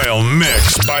freestyle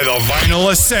mix by the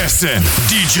Vinyl Assassin,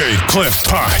 DJ Cliff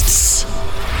Potts.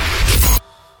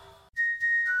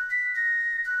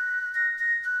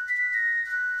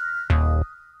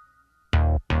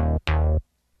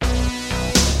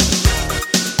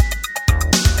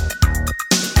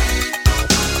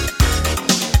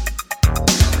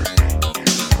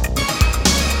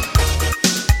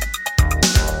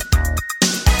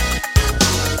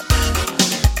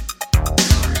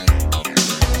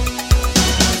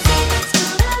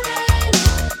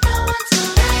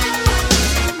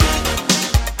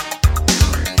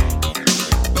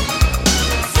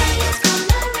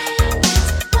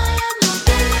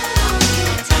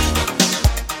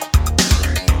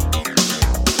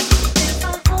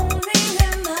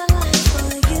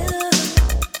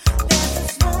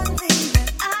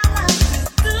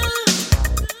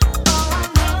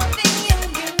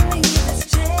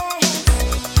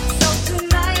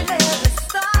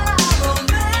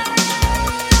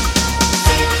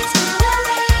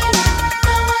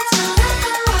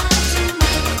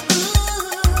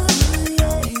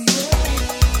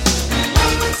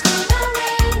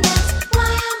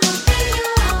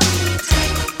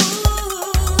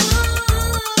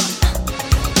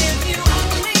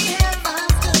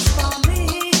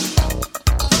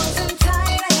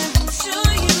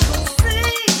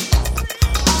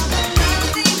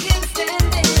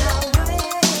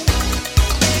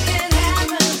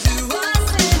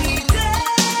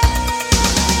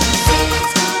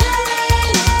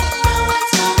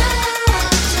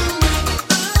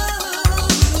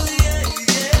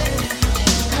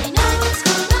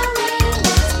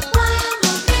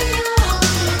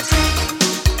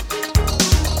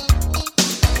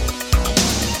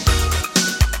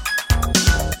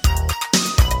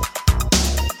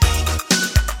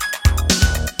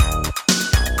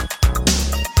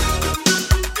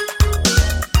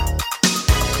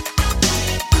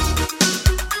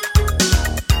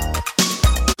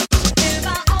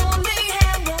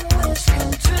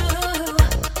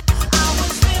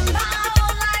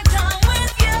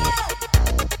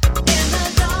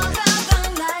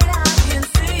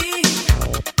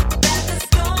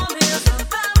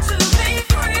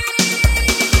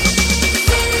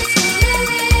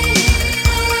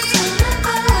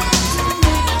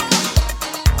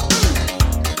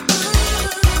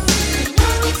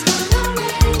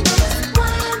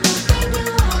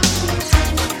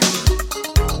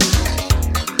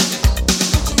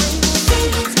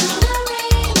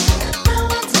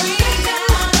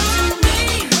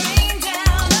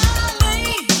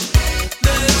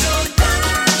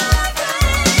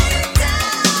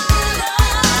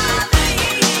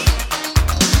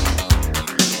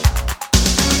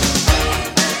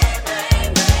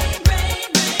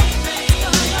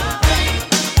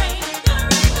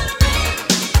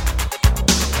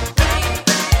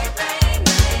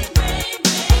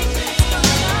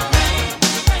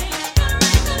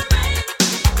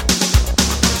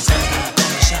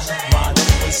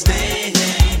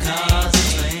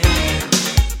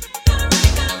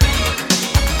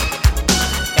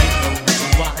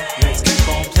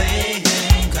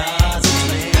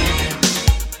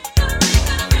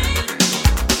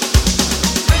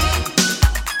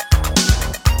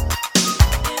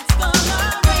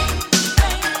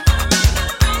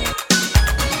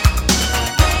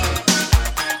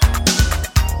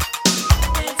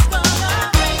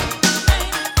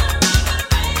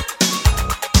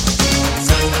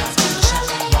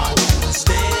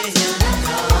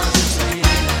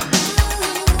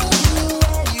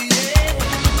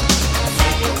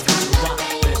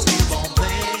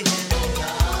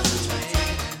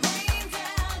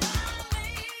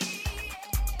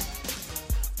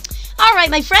 right,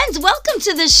 my friends, welcome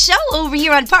to the show over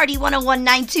here on Party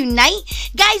 101.9 tonight.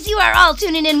 Guys, you are all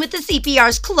tuning in with the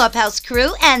CPR's Clubhouse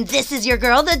crew, and this is your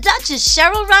girl, the Duchess,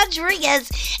 Cheryl Rodriguez.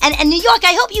 And New York,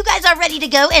 I hope you guys are ready to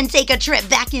go and take a trip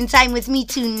back in time with me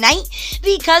tonight,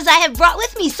 because I have brought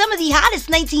with me some of the hottest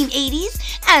 1980s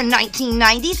and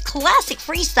 1990s classic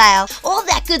freestyle, all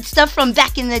that good stuff from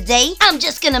back in the day. I'm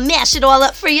just gonna mash it all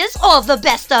up for you, all the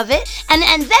best of it. And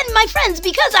then, my friends,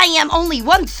 because I am only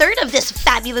 1/3 of this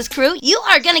fabulous crew, you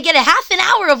are gonna get a half an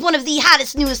hour of one of the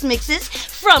hottest, newest mixes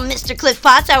from Mr. Cliff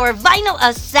Potts, our vinyl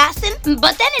assassin.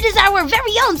 But then it is our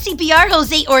very own CPR,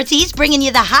 Jose Ortiz, bringing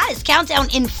you the hottest countdown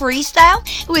in freestyle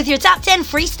with your top 10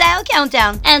 freestyle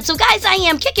countdown. And so, guys, I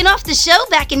am kicking off the show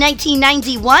back in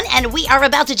 1991, and we are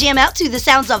about to jam out to the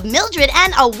sounds of Mildred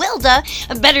and Awilda,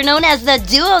 better known as the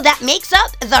duo that makes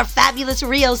up the fabulous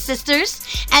Rio Sisters.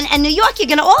 And New York, you're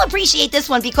gonna all appreciate this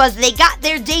one because they got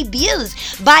their debuts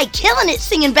by killing it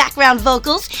singing background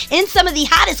vocals in some of the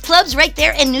hottest clubs right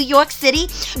there in New York City.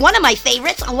 One of my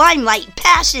favorites, Limelight,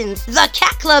 Passions, The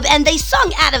Cat Club, and they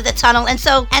sung Out of the Tunnel.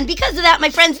 And because of that, my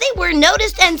friends, they were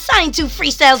noticed and signed to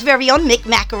Freestyle's very own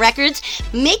Micmac Records,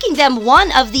 making them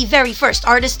one of the very first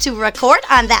artists to record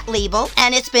on that label.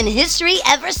 And it's been history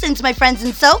ever since, my friends.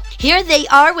 And so here they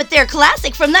are with their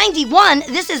classic from 91.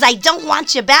 This is I Don't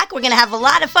Want You Back. We're gonna have a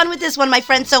lot of fun with this one, my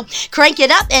friends, so crank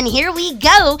it up, and here we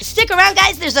go. Stick around,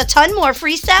 guys. There's a ton more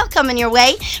freestyle coming your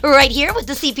way right here with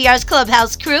the CPR's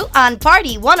Clubhouse crew on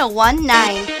Party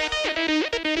 101.9.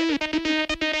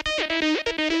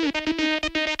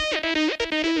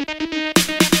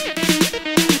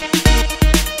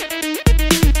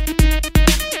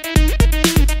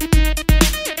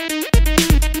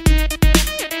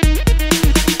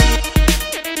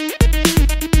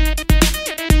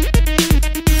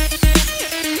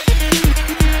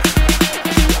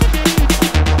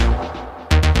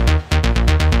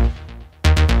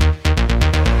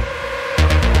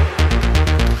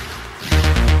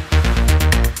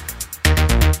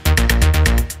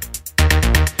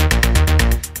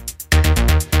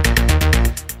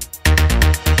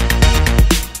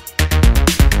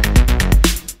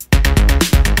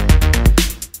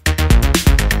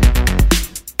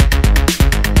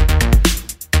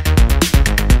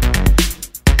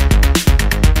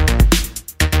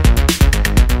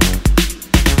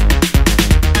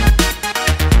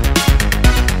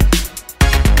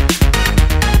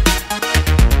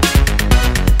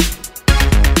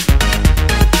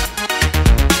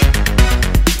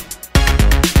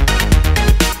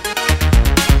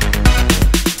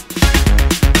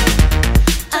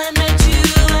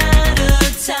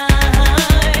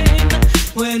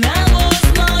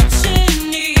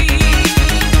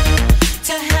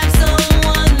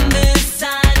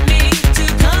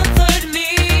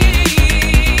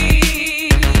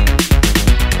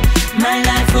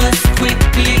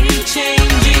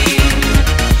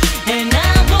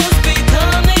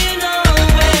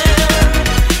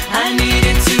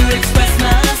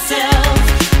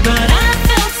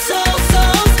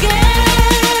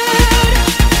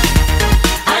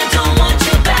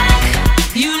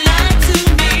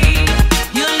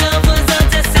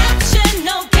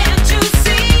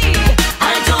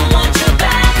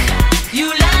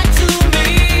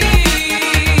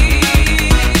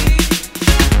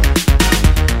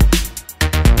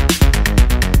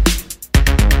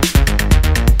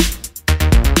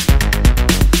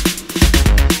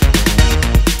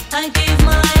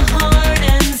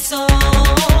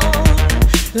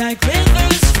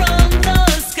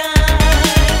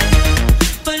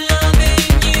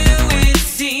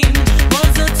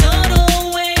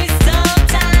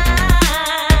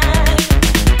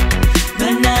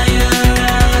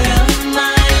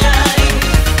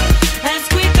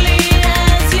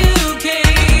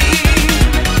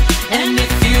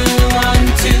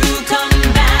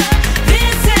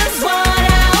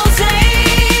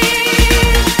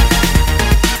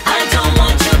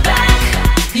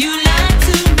 You lied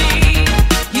to me.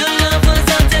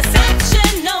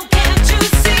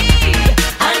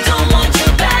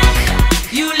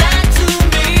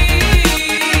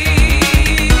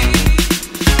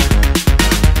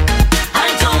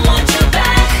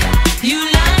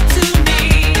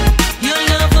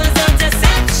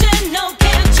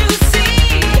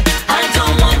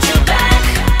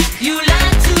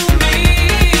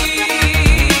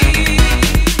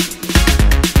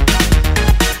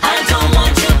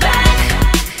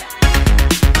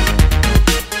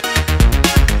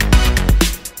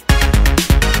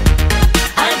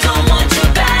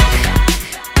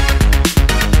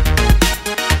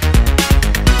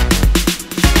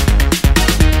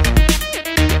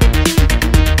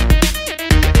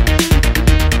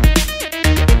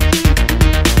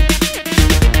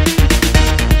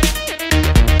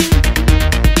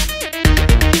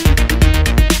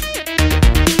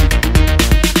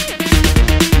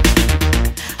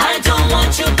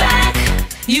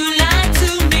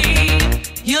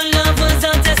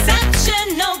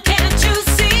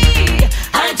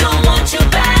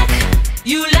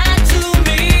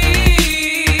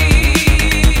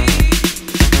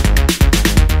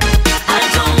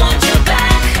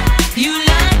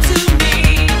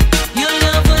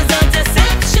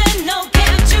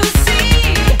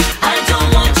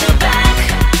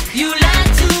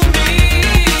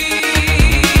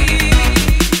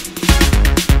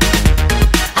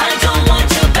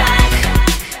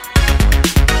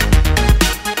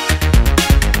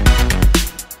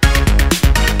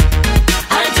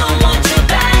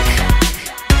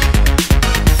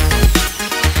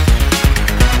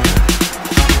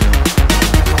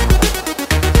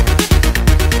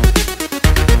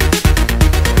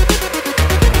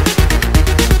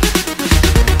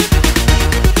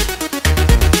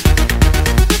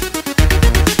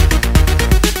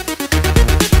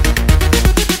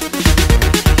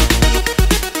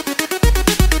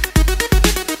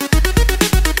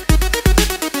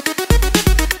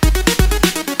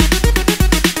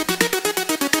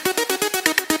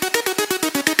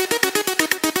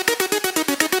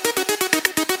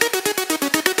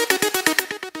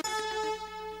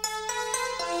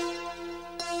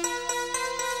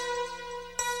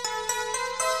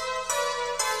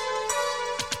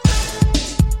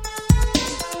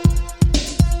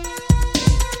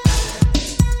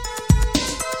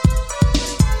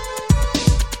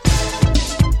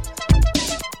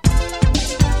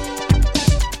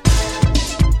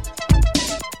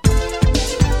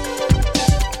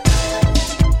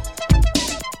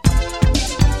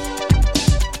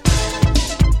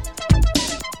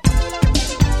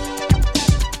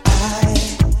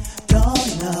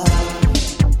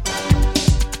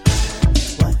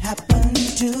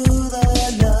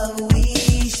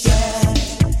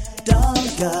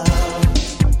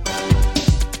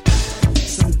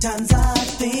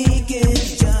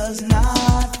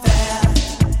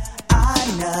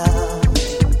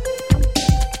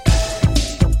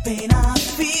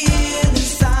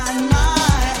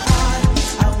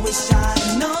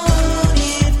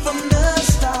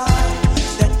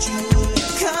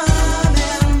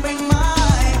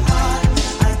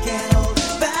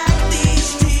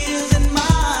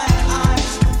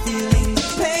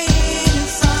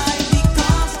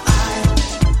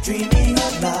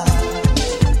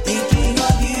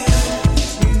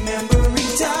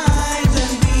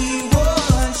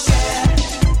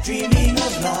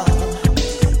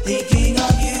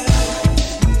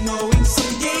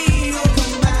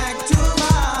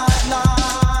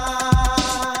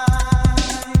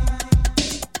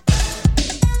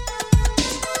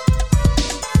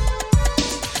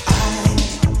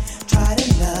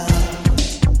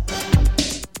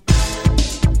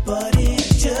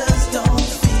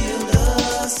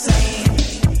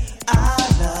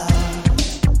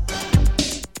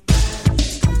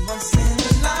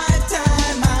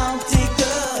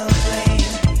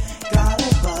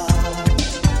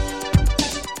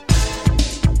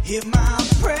 Hear my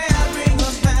prayer, bring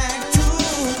her back to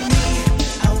me.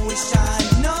 I wish I'd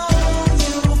known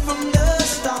you from the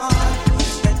start,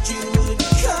 that you would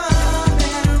come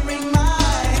and wring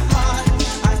my heart.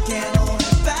 I can't hold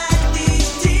back these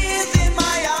tears in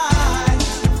my eyes,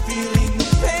 feeling the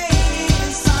pain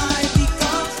inside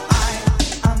because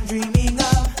I'm dreaming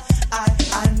of,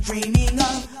 I'm dreaming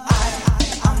of,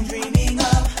 I'm dreaming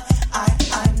of,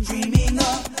 I'm dreaming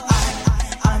of,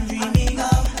 I'm dreaming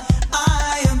of,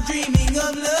 I am dreaming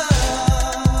of love.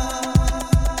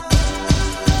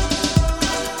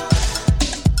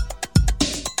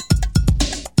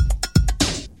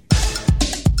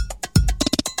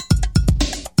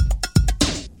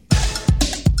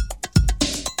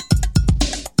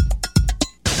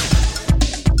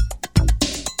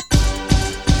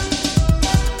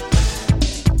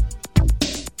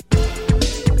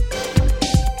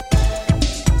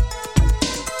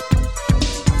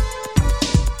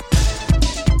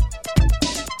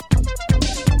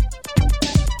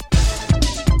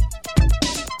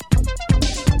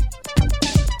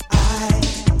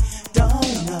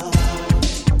 Don't know,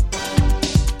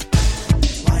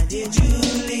 why did you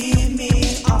leave me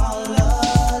all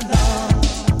alone?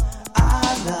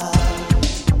 Our love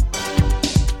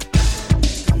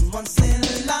comes once in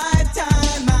a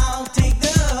lifetime. I'll take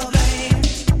the blame.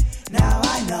 Now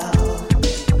I know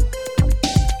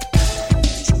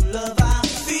true love I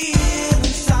feel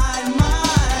inside my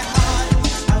heart.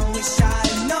 I wish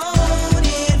I'd known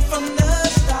it from the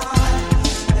start,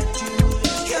 that you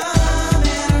would come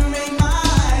and wring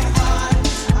my heart.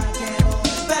 I can't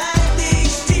hold back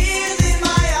these tears in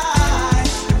my eyes,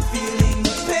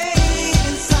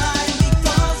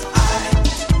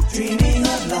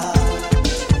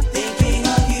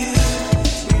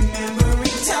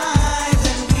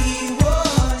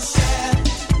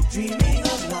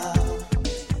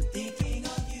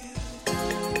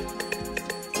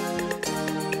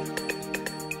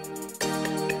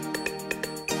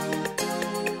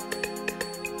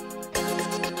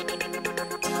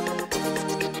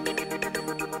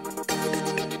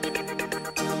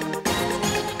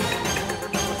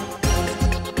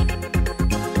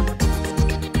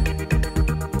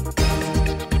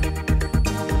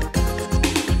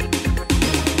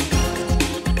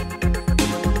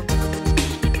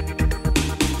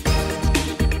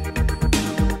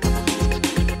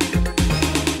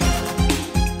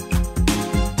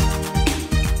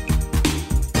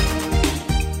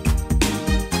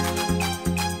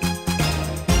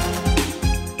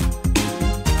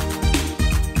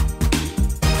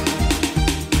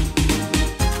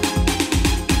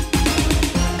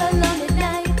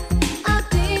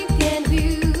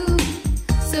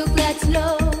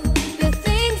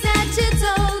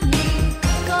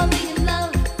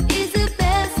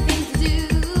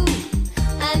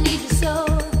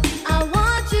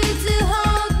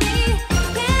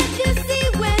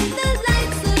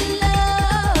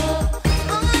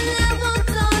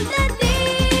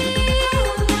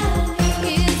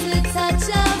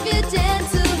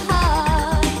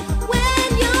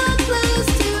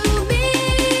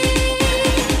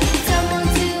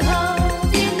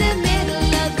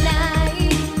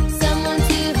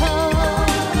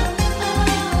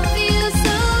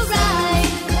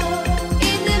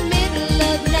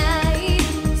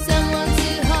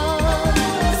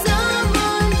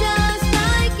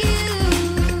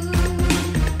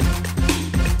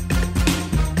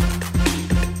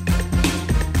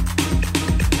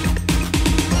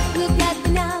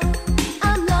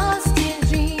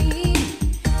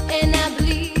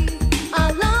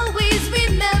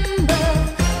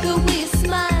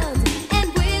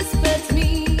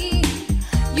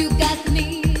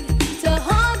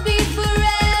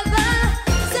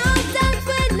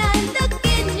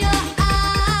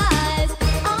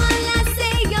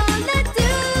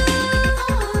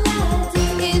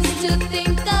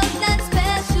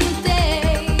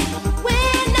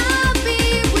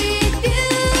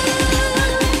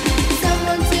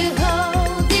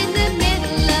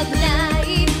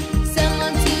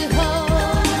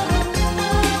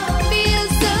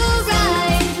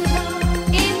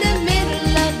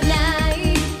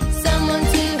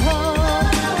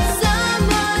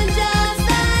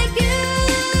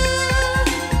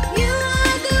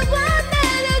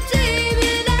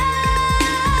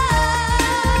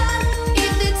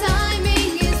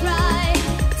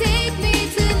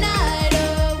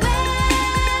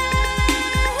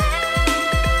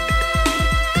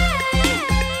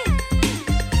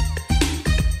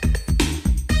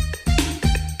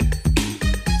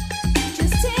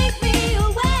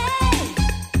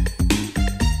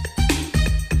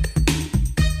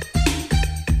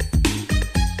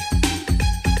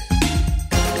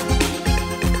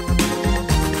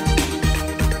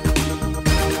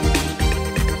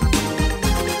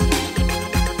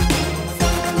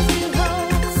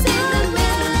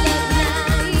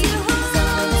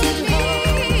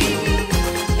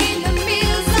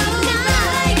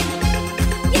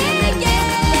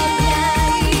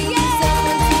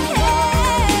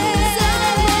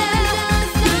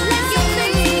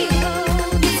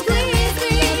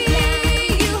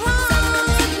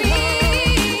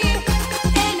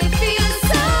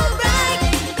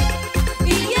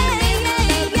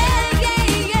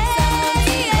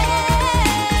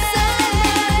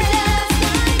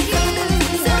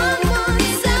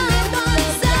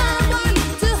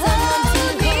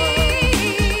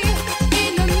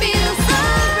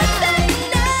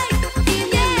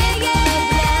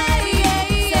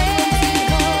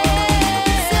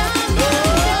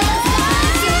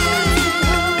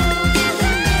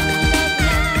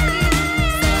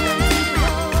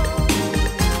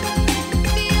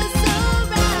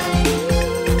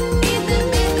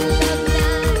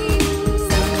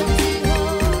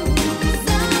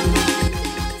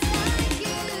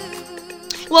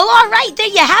 Well, all right, there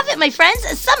you have it, my friends.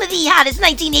 Some of the hottest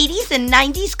 1980s and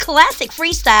 90s classic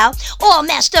freestyle, all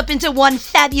mashed up into one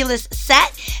fabulous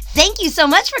set. Thank you so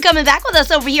much for coming back with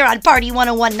us over here on Party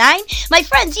 1019. My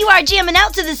friends, you are jamming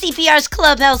out to the CPR's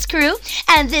Clubhouse crew,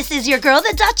 and this is your girl,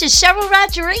 the Duchess, Cheryl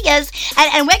Rodriguez,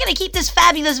 and we're going to keep this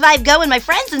fabulous vibe going, my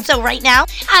friends. And so right now,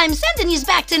 I'm sending you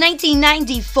back to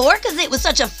 1994 because it was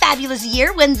such a fabulous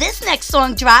year when this next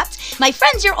song dropped. My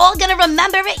friends, you're all going to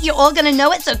remember it. You're all going to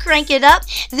know it, so crank it up.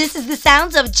 This is the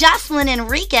sounds of Jocelyn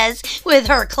Enriquez with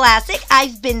her classic,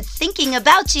 I've Been Thinking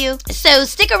About You. So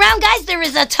stick around, guys. There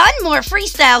is a ton more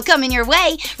freestyle coming your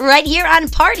way right here on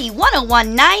Party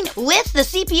 1019 with the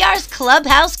CPR's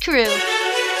Clubhouse crew.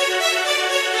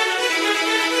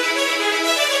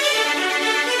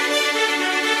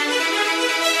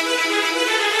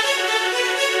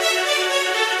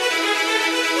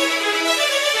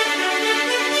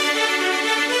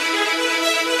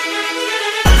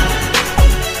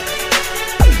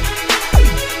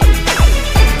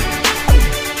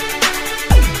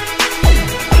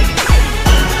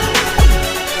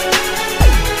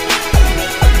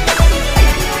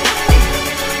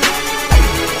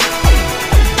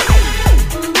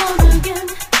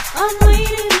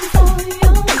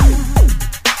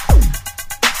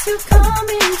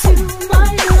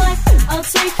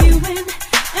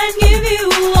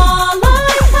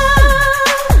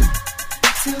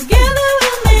 Together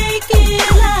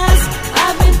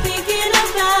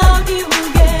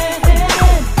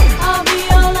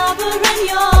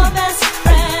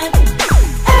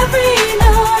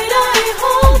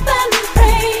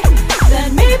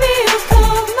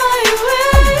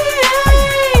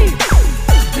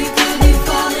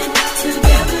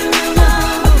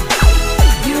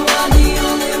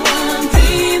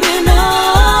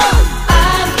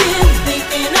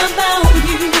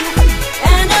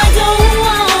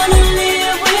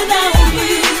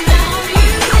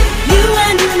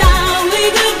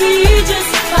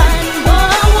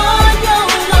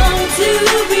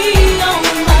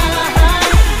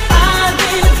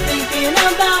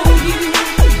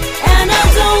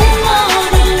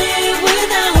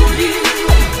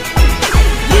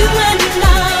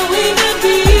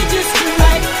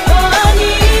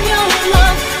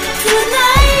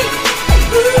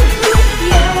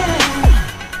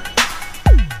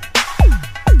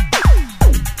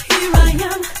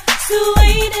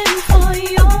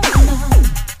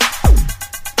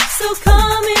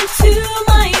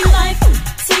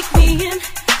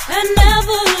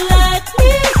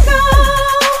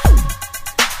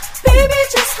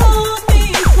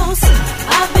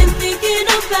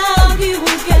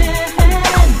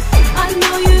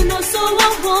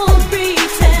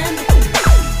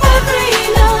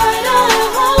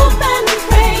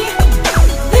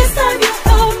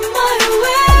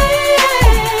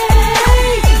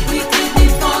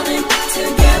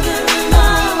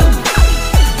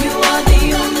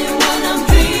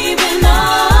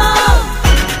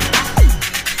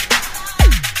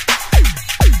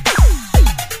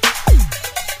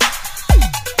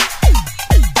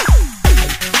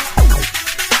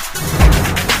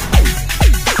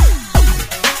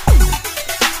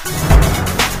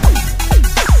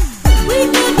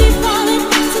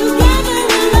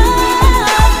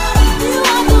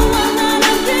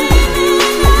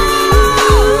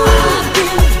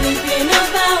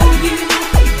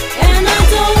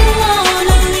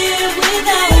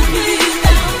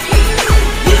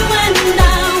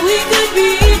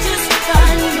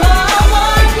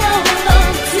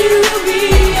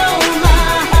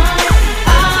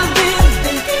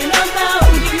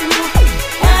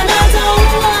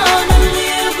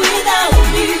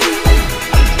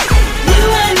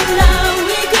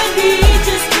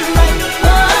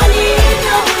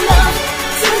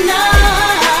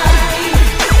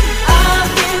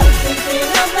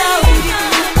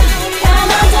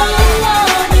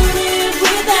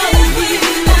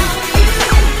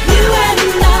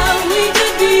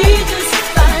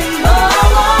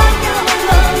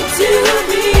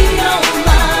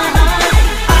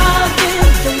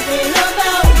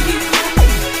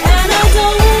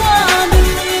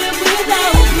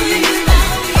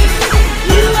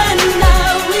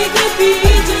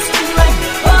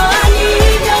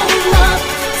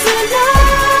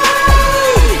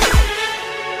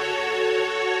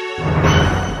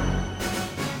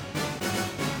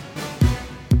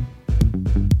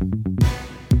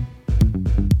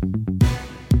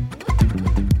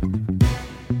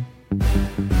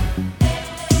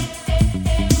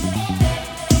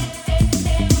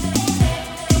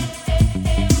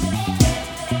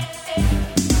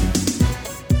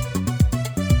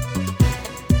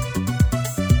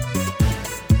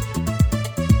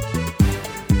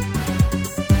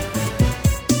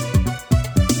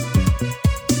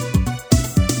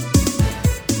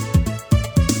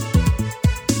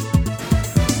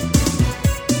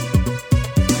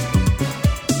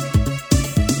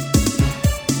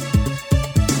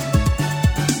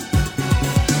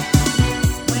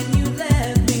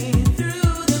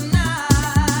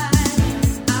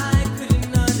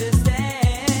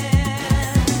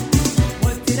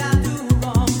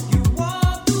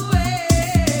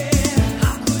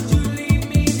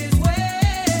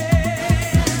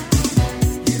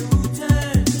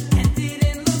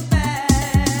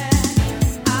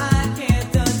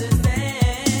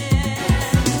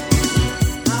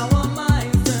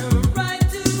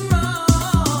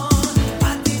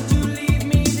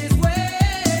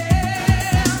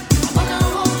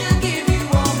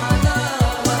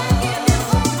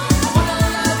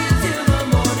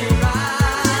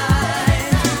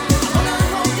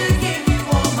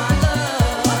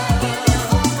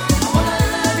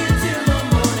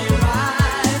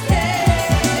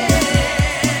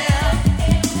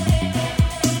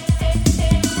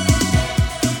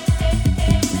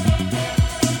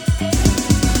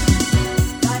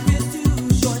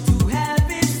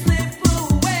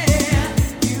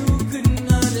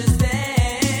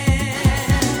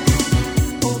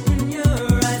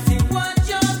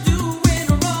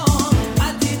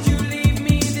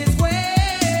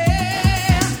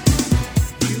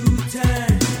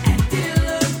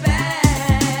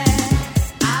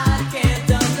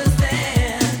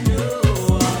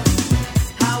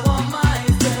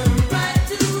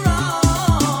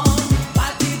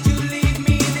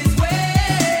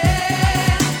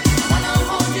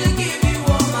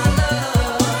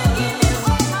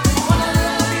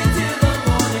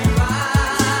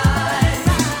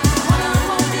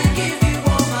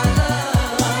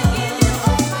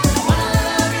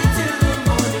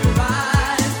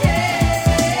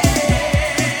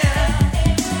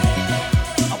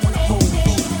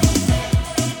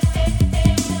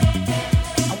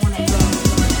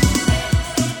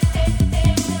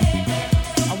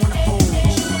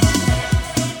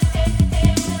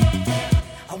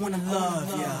wanna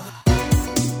love ya.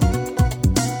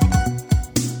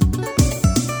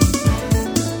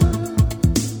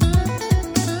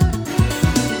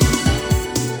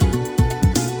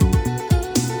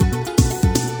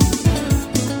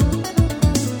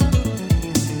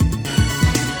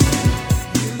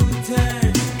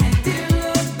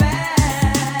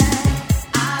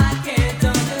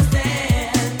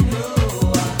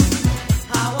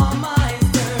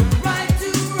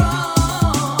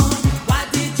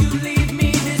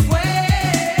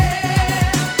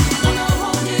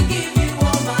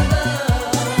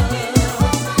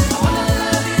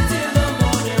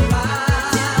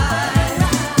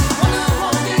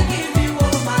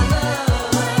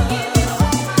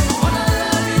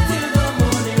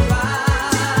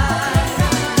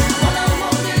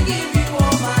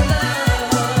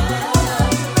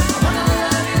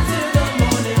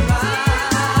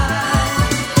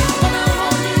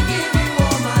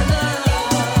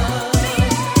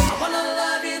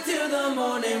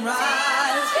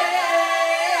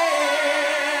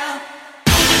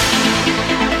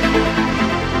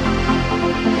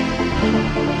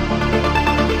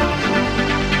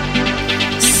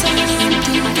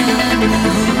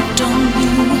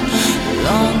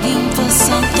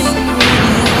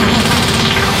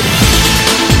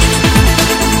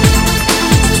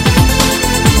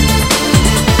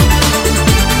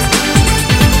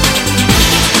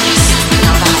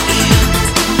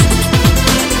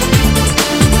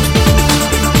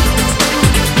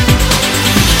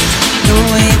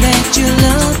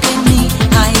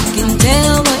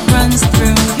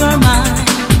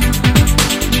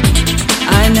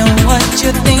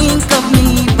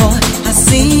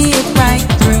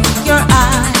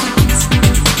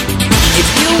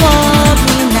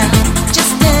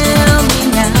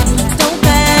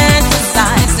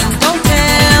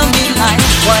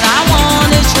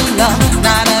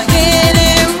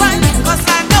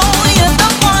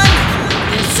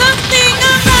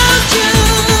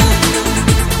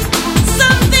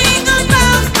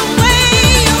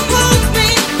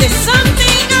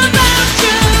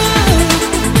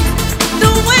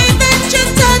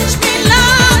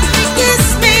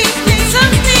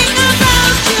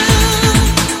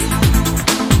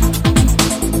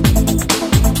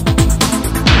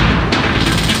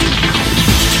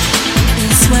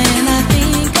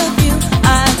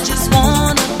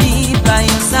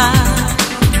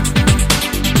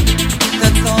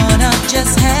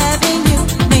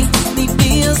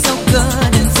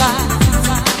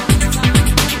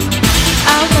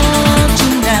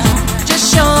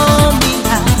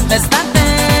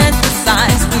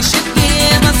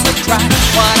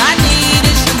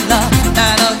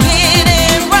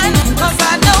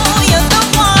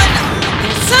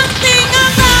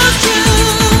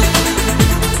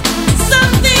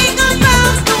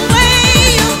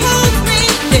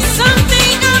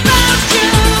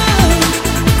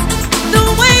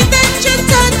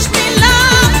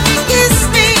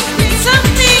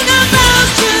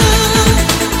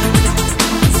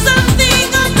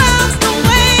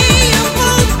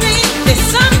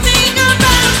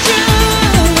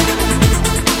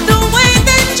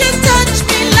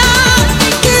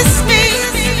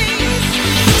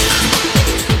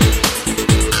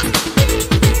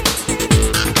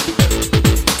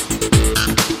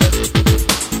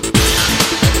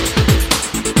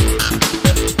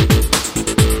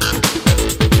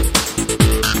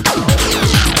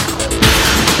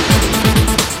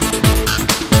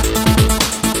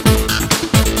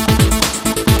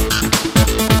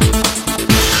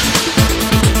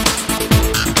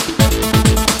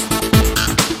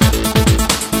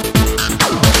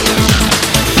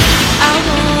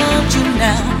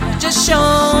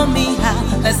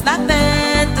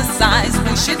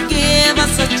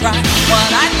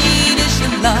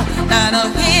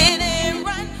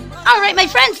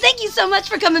 So much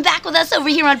for coming back with us over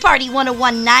here on Party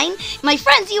 1019. My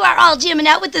friends, you are all jamming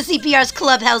out with the CPR's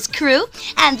Clubhouse crew.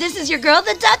 And this is your girl,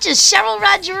 the Duchess, Cheryl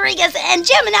Rodriguez. And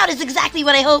jamming out is exactly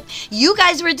what I hope you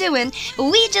guys were doing.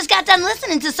 We just got done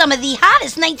listening to some of the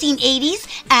hottest 1980s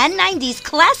and 90s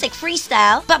classic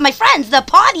freestyle. But my friends, the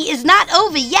party is not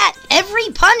over yet. Every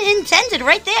pun intended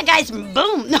right there, guys.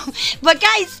 Boom. No. But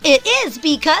guys, it is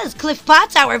because Cliff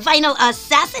Potts, our vinyl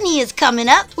assassin, he is coming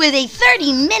up with a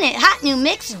 30-minute hot new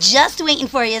mix just waiting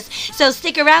for you. So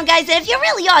stick around, guys. And if you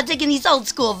really are digging these old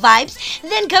school vibes,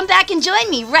 then come back and join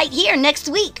me right here next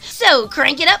week. So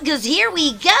crank it up, because here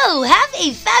we go. Have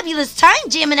a fabulous time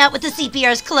jamming out with the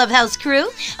CPR's Clubhouse crew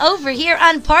over here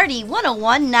on Party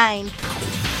 1019.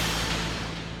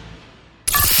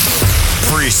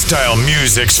 Freestyle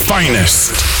music's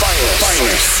finest.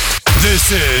 This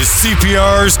This is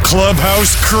CPR's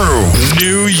Clubhouse Crew,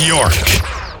 New York.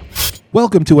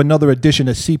 Welcome to another edition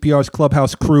of CPR's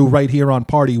Clubhouse Crew right here on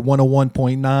Party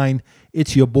 101.9.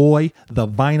 It's your boy, the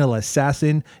Vinyl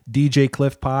Assassin, DJ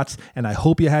Cliff Potts, and I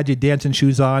hope you had your dancing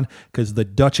shoes on because the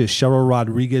Duchess Cheryl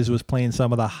Rodriguez was playing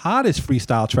some of the hottest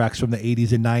freestyle tracks from the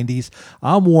 80s and 90s.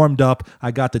 I'm warmed up.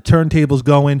 I got the turntables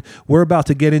going. We're about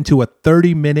to get into a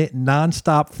 30-minute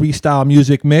nonstop freestyle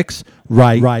music mix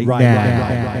right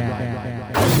now.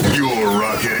 You're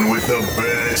rocking with the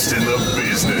best in the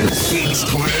business. It's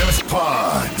Cliff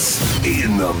Potts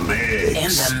in the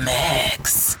mix.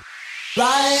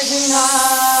 Rising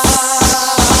high.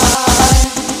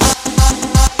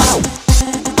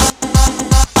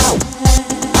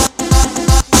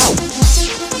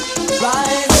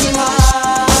 Rising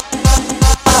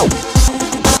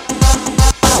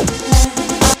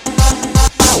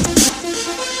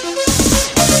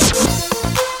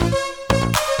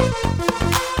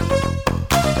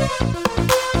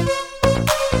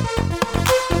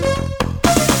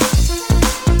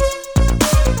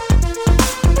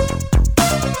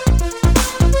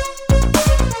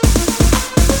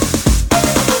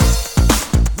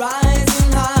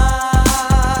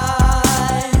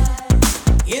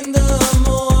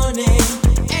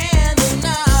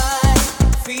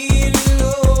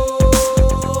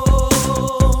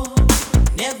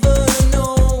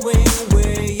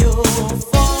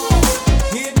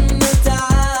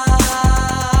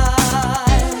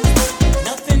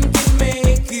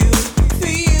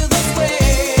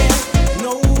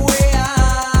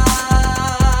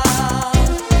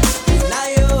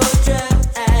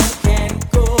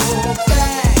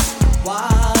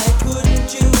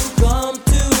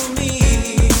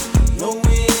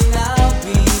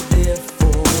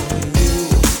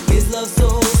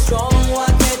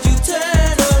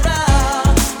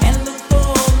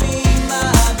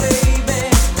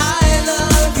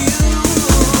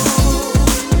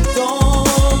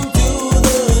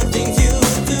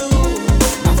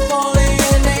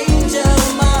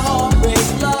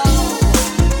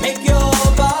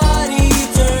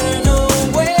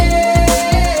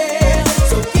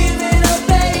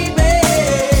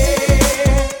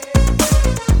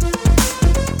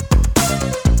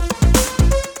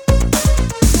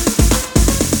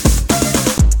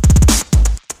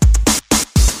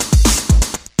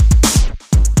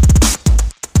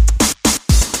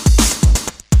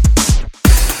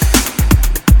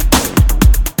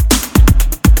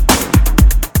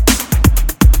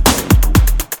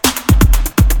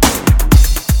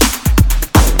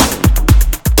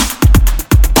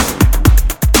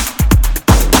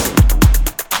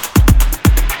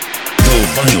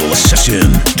Vinyl Assassin,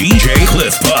 DJ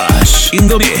Cliff Potts in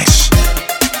the mix.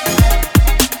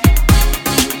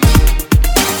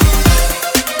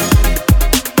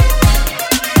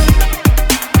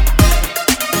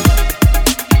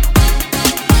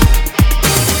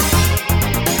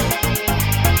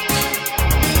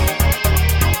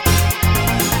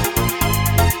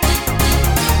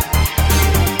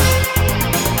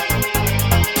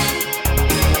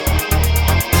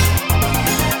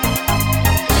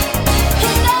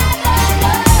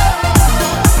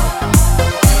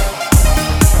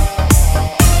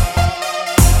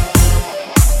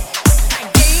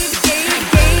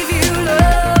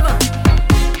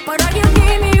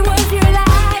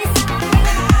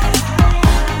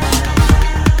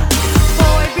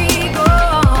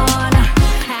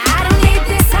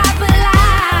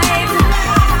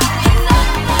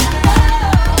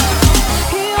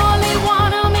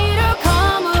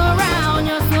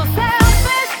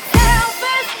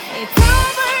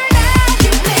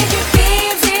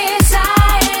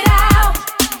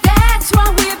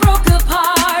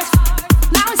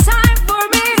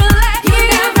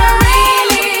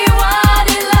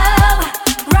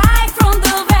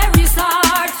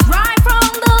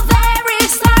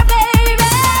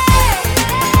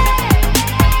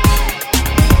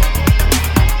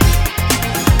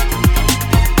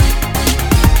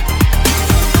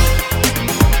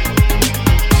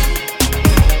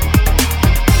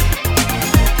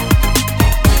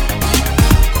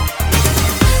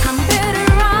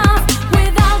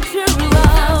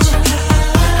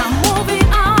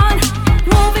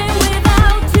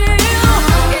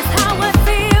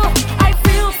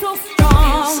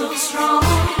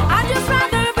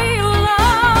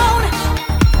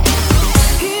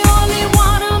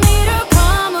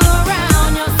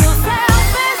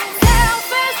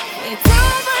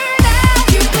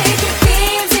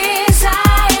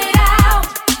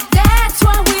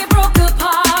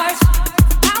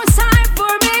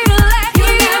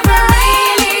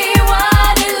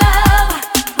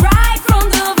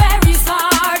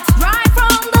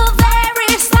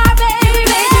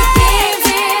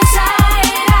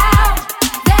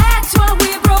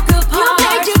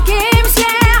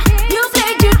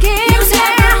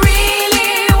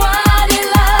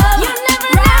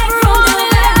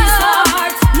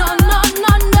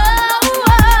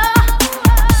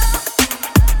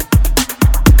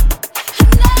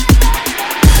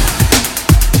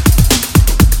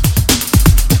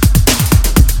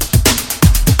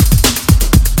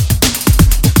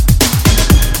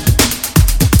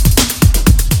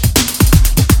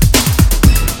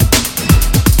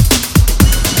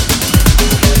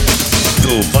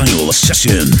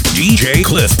 Assassin, DJ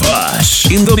Cliff Boss,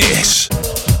 in the mix.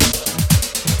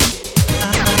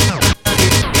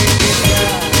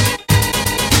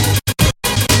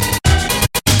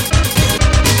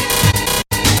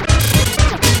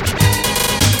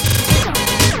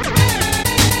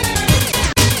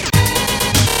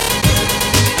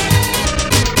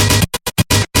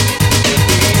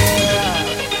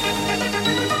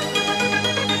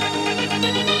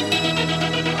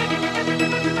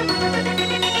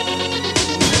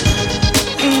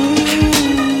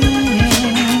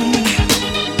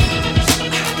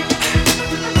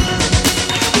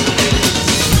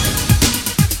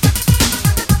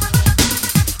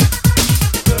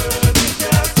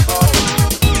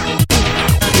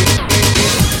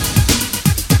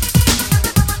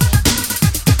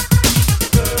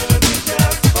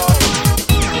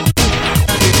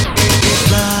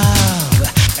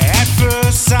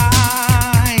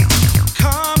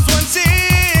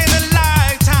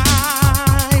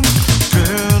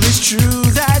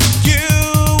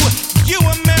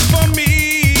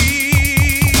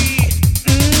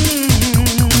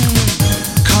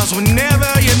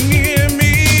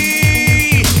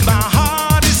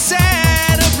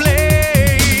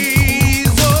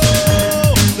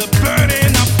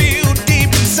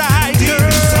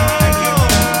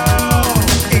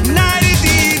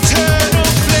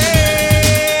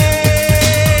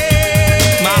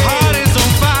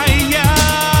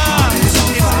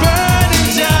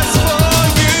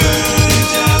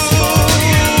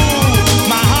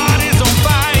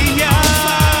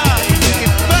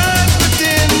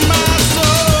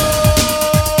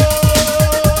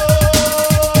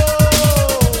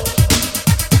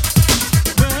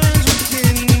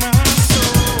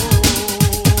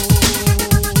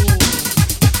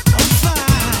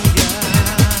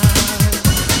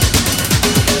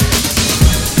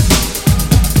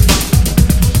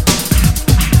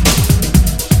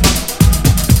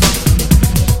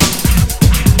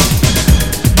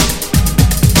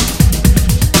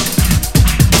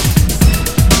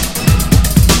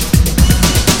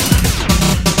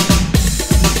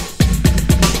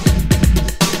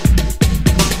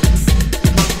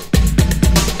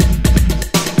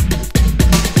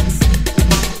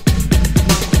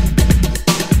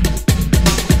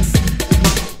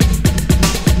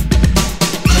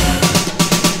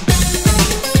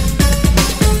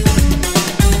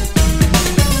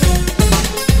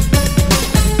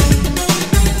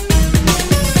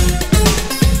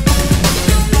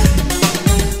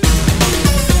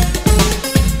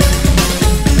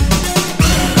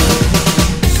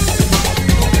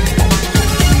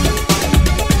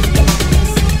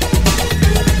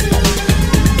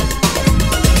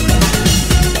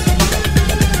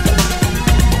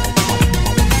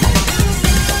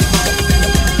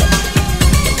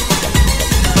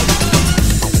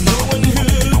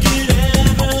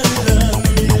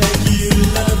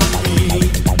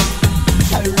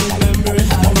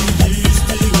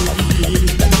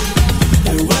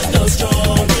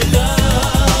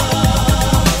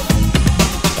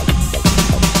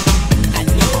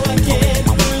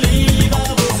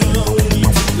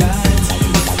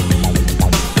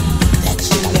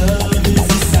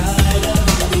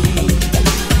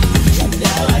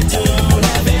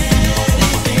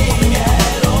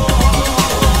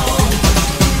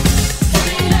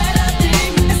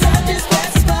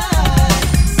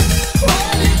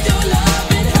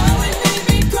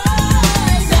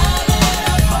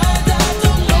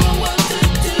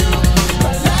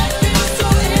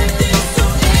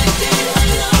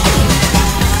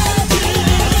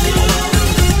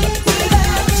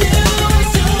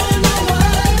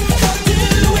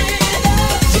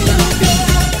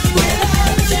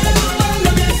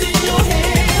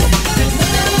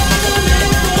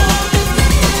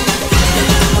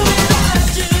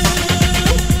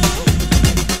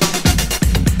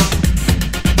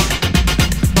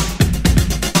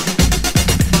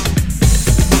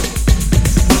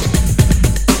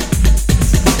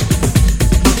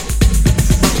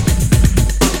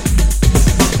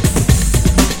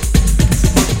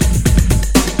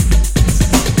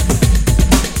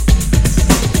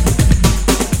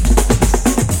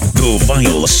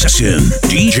 Vinyl Session,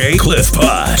 DJ Cliff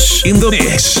Boss, in the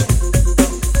mix.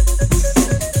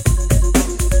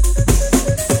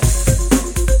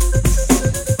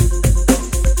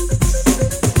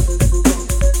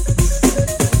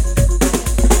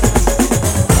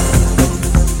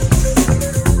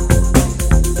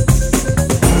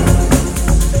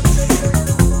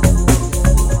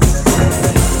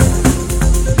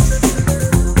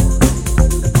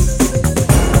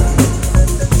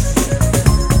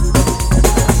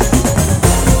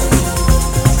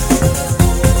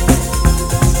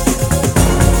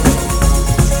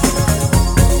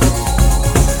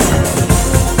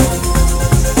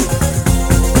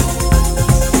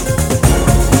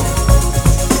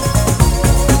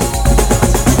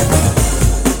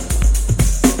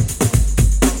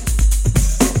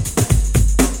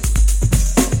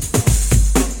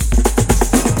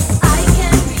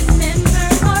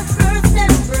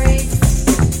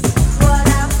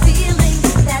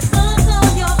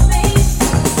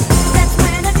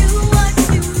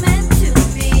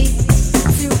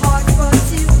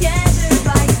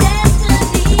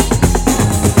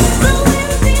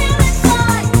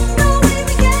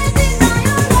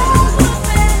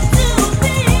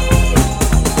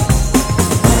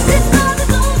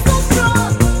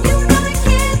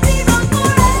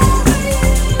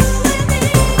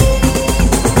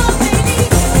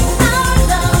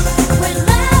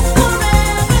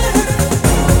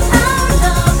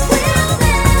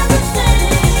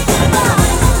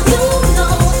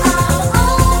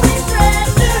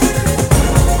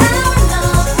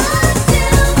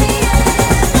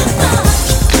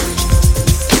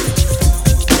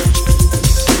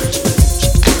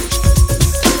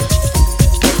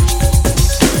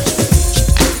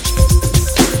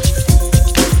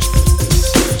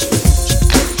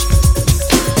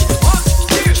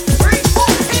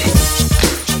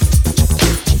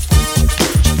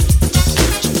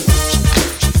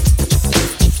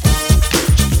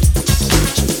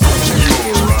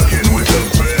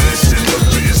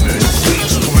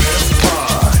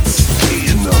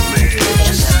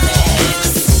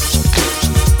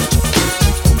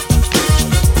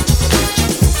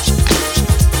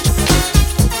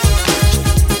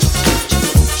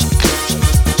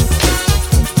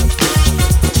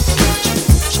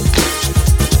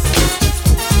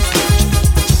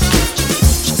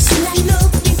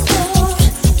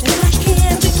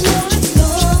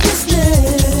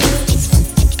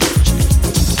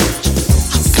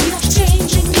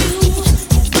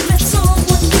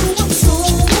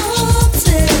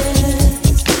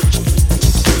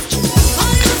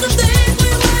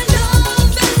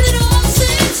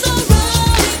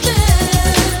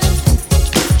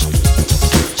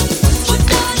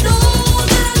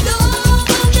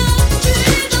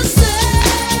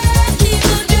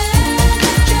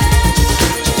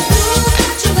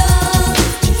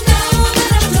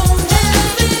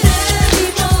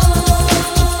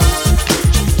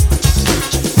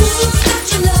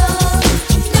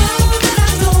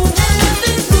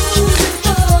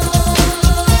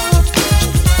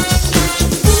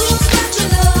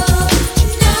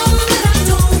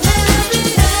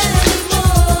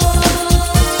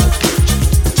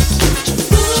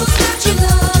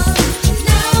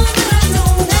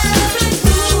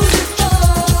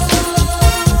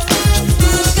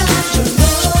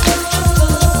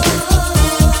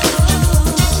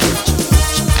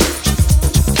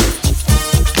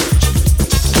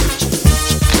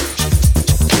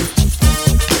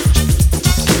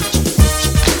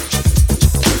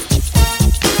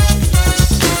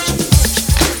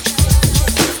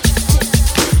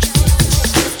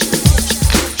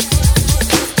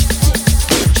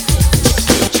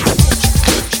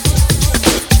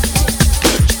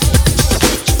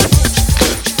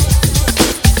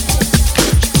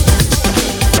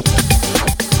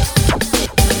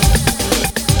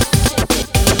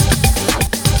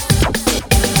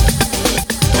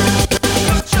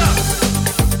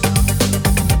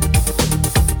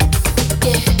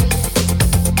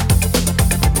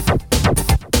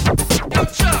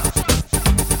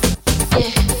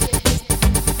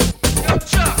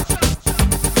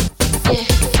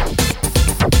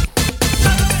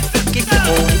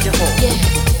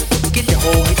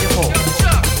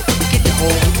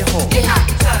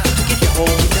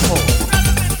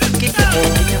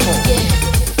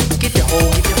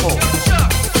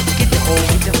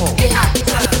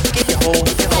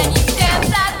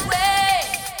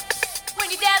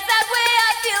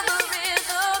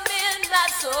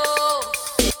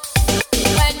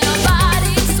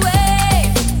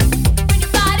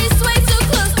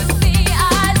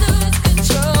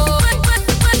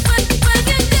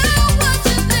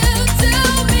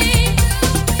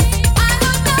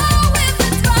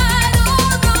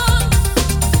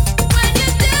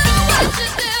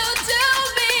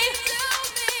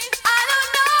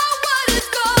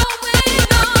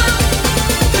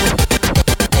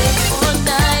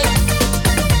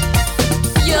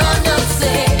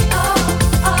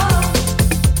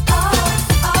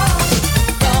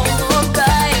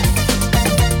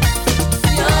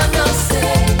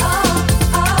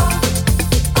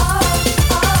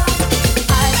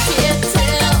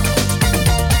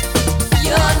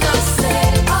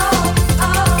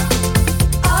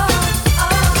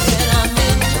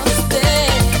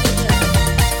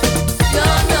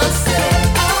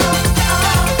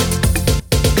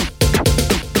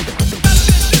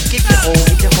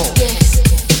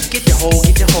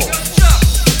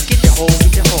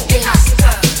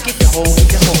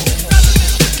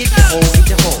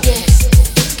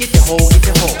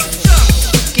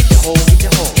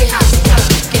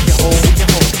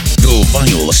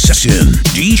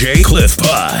 DJ Cliff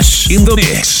Potts in the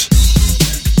mix.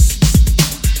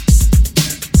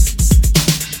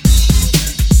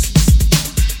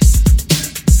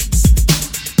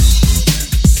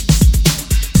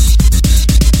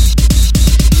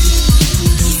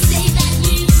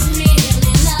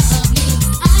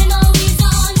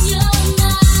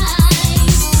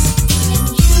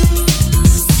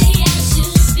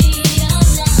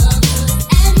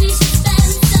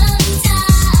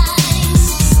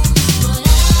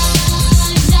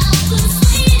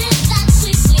 Sweet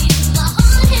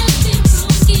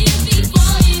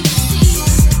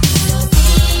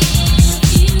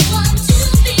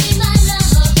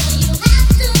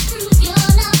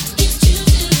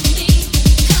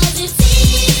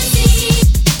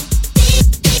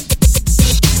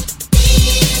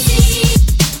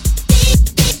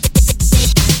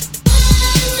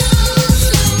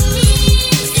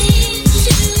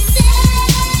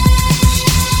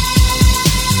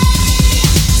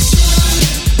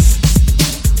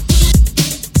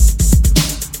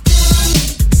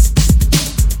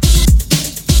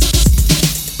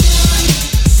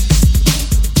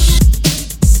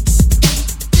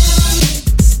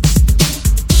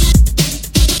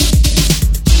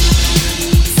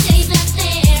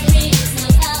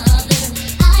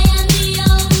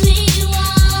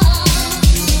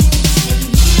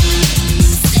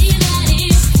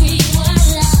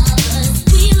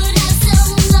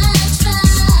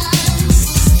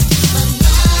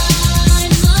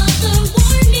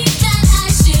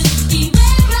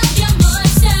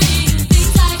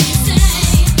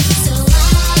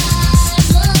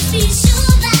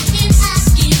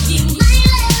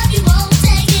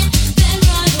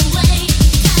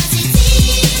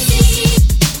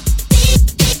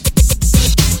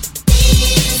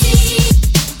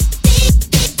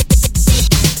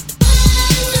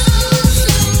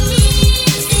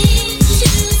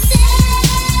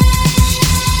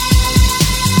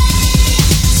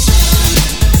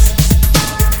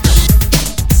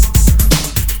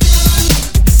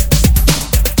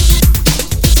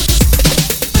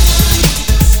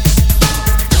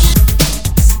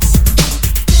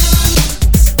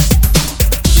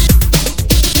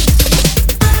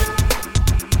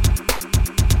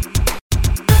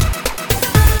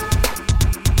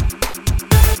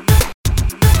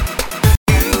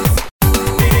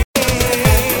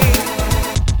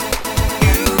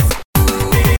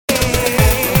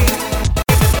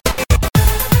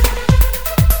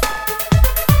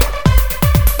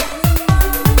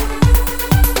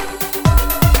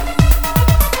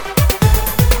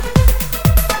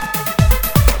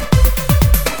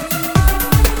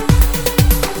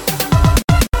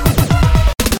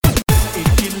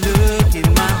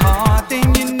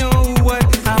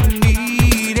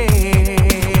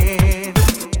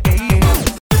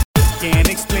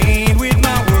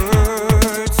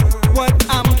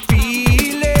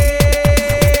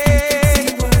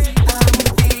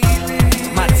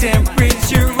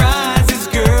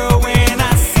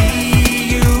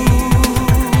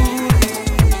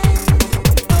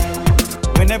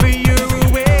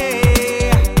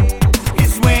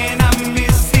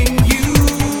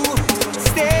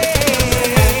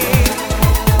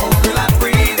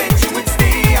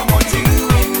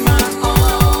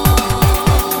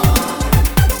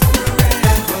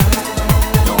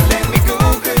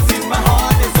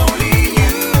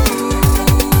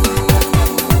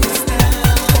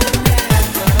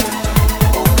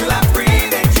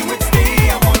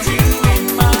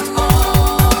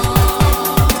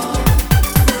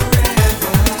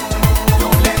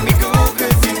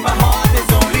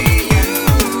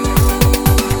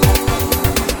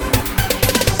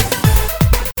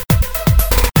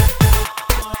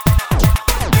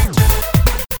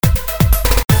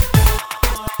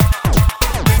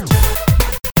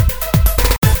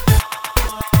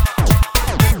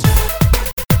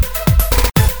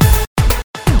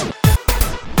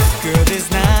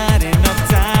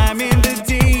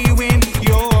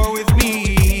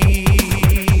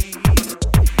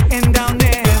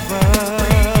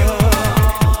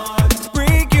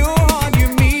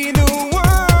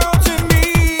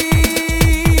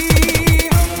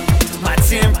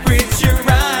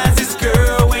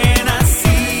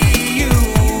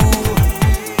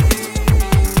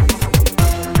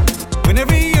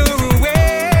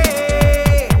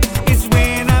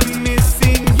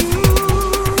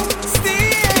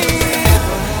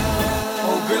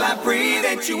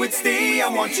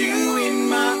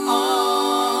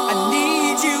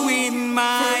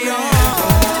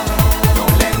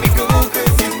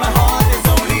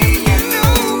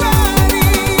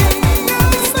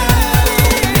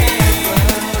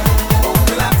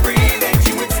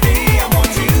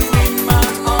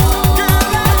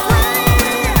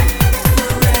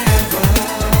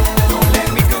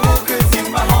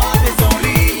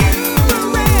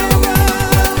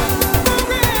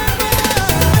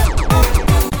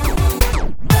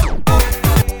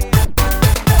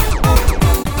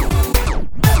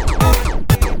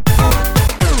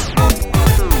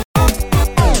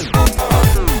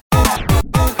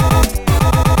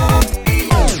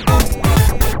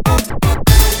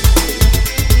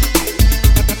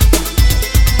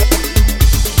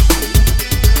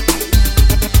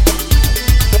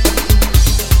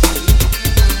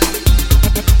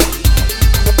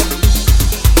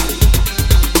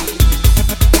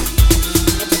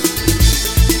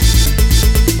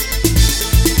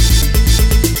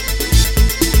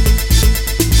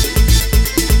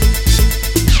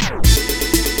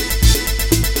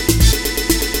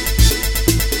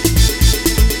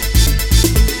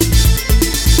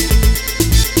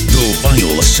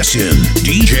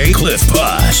DJ Cliff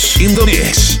Push in the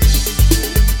mix.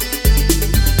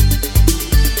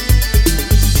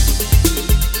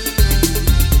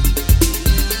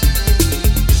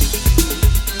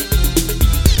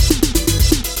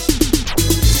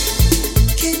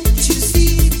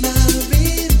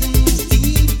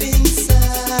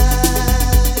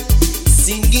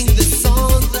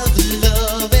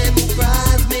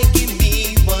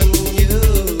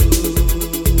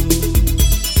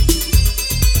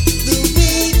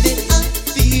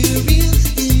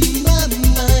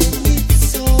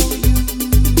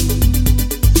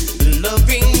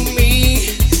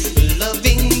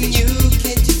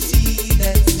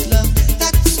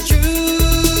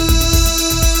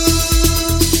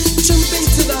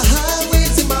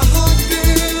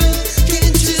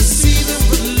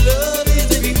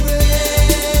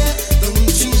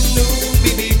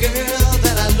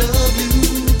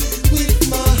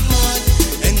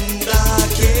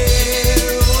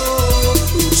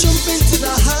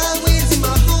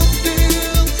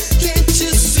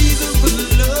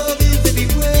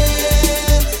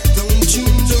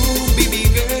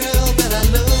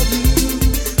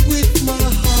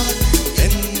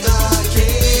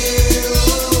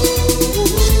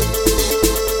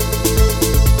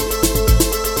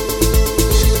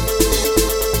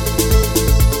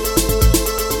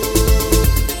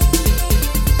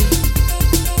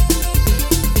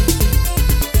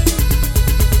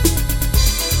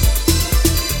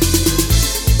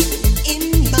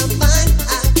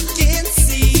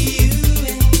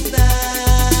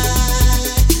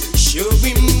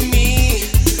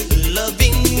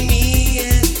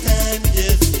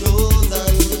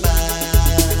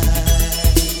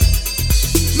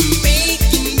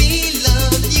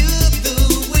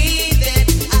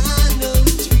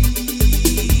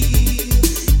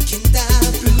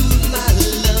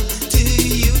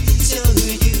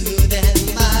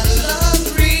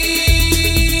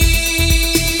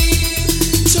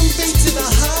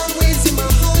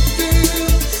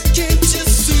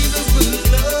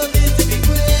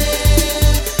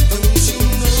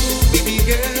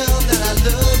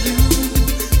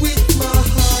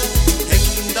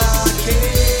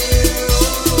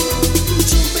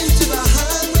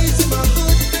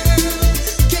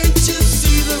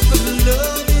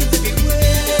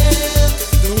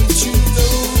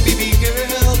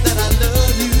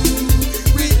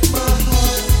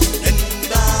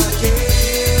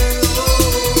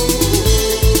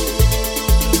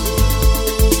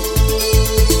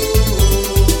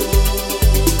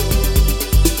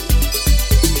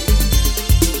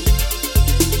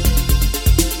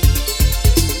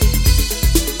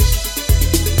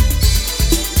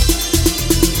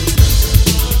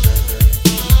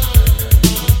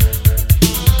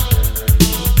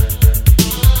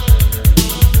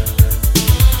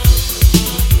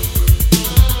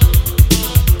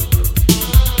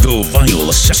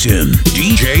 Vinyl Session.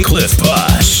 DJ Cliff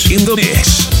Push in the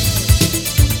mix.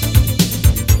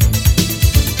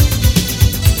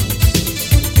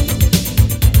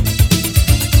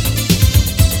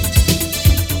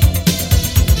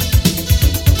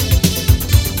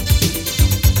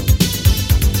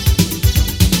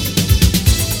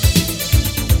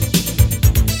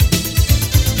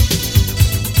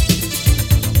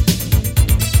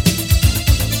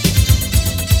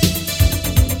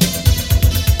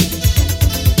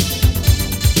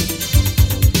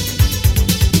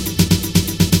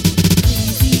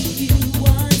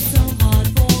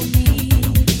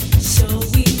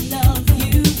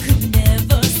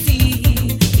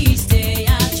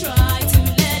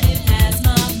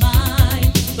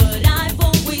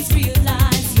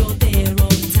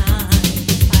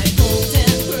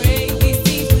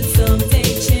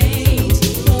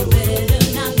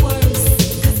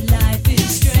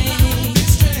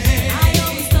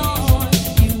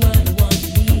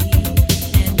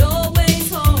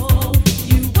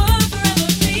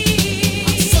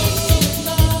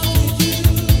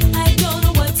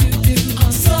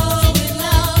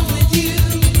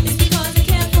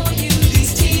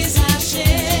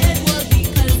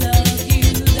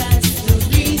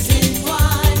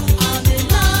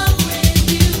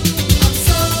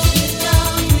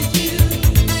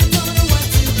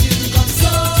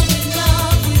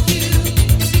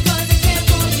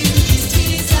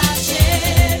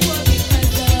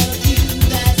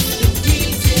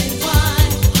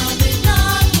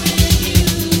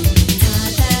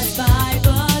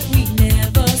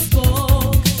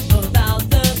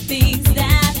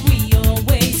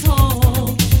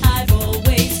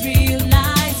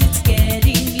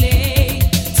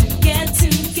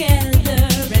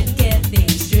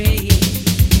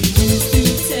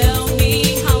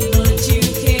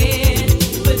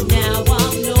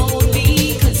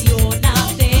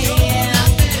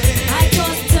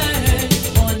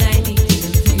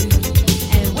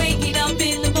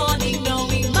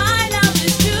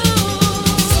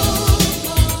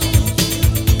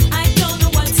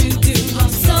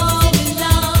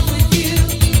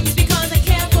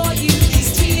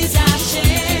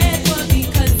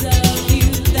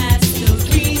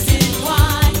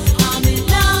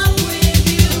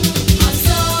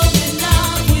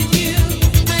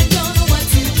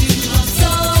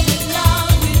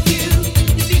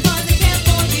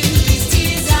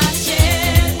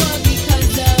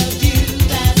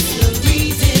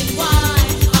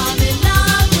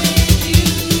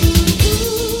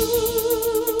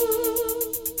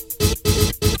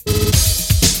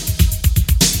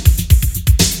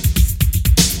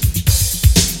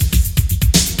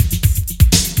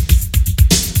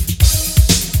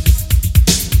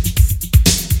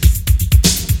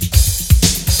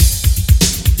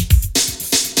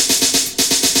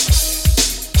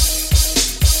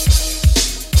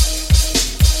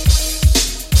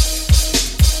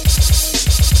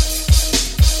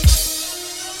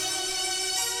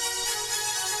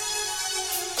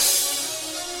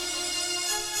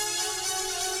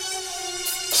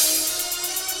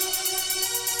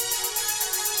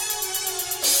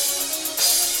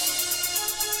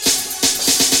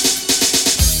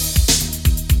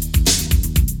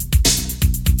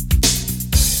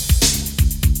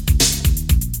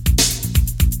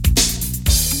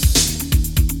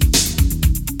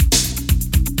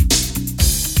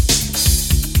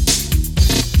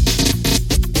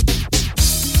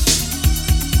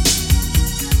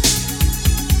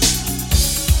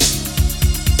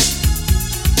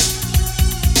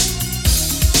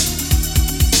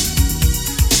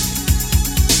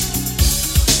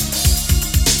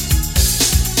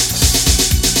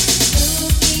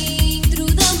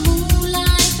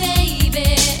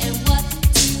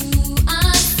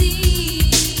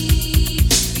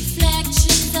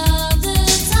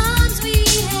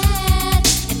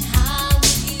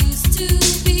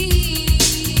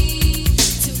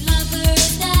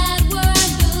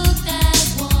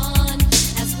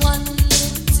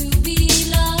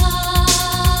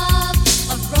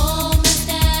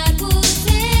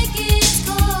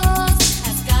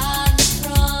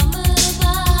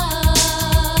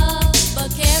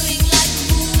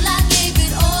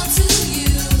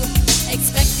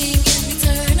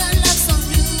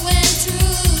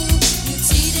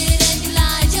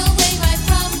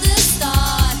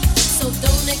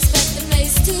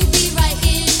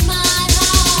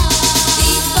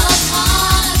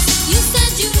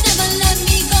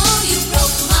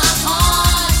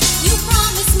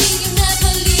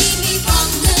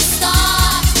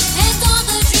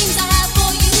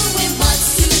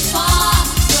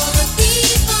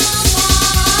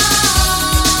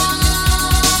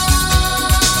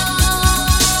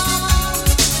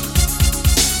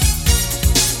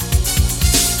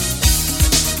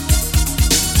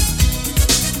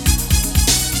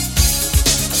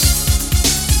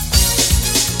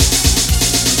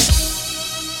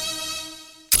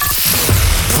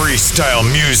 freestyle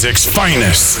music's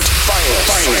finest.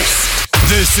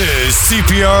 This is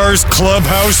CPR's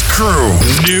Clubhouse Crew,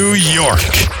 New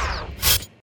York.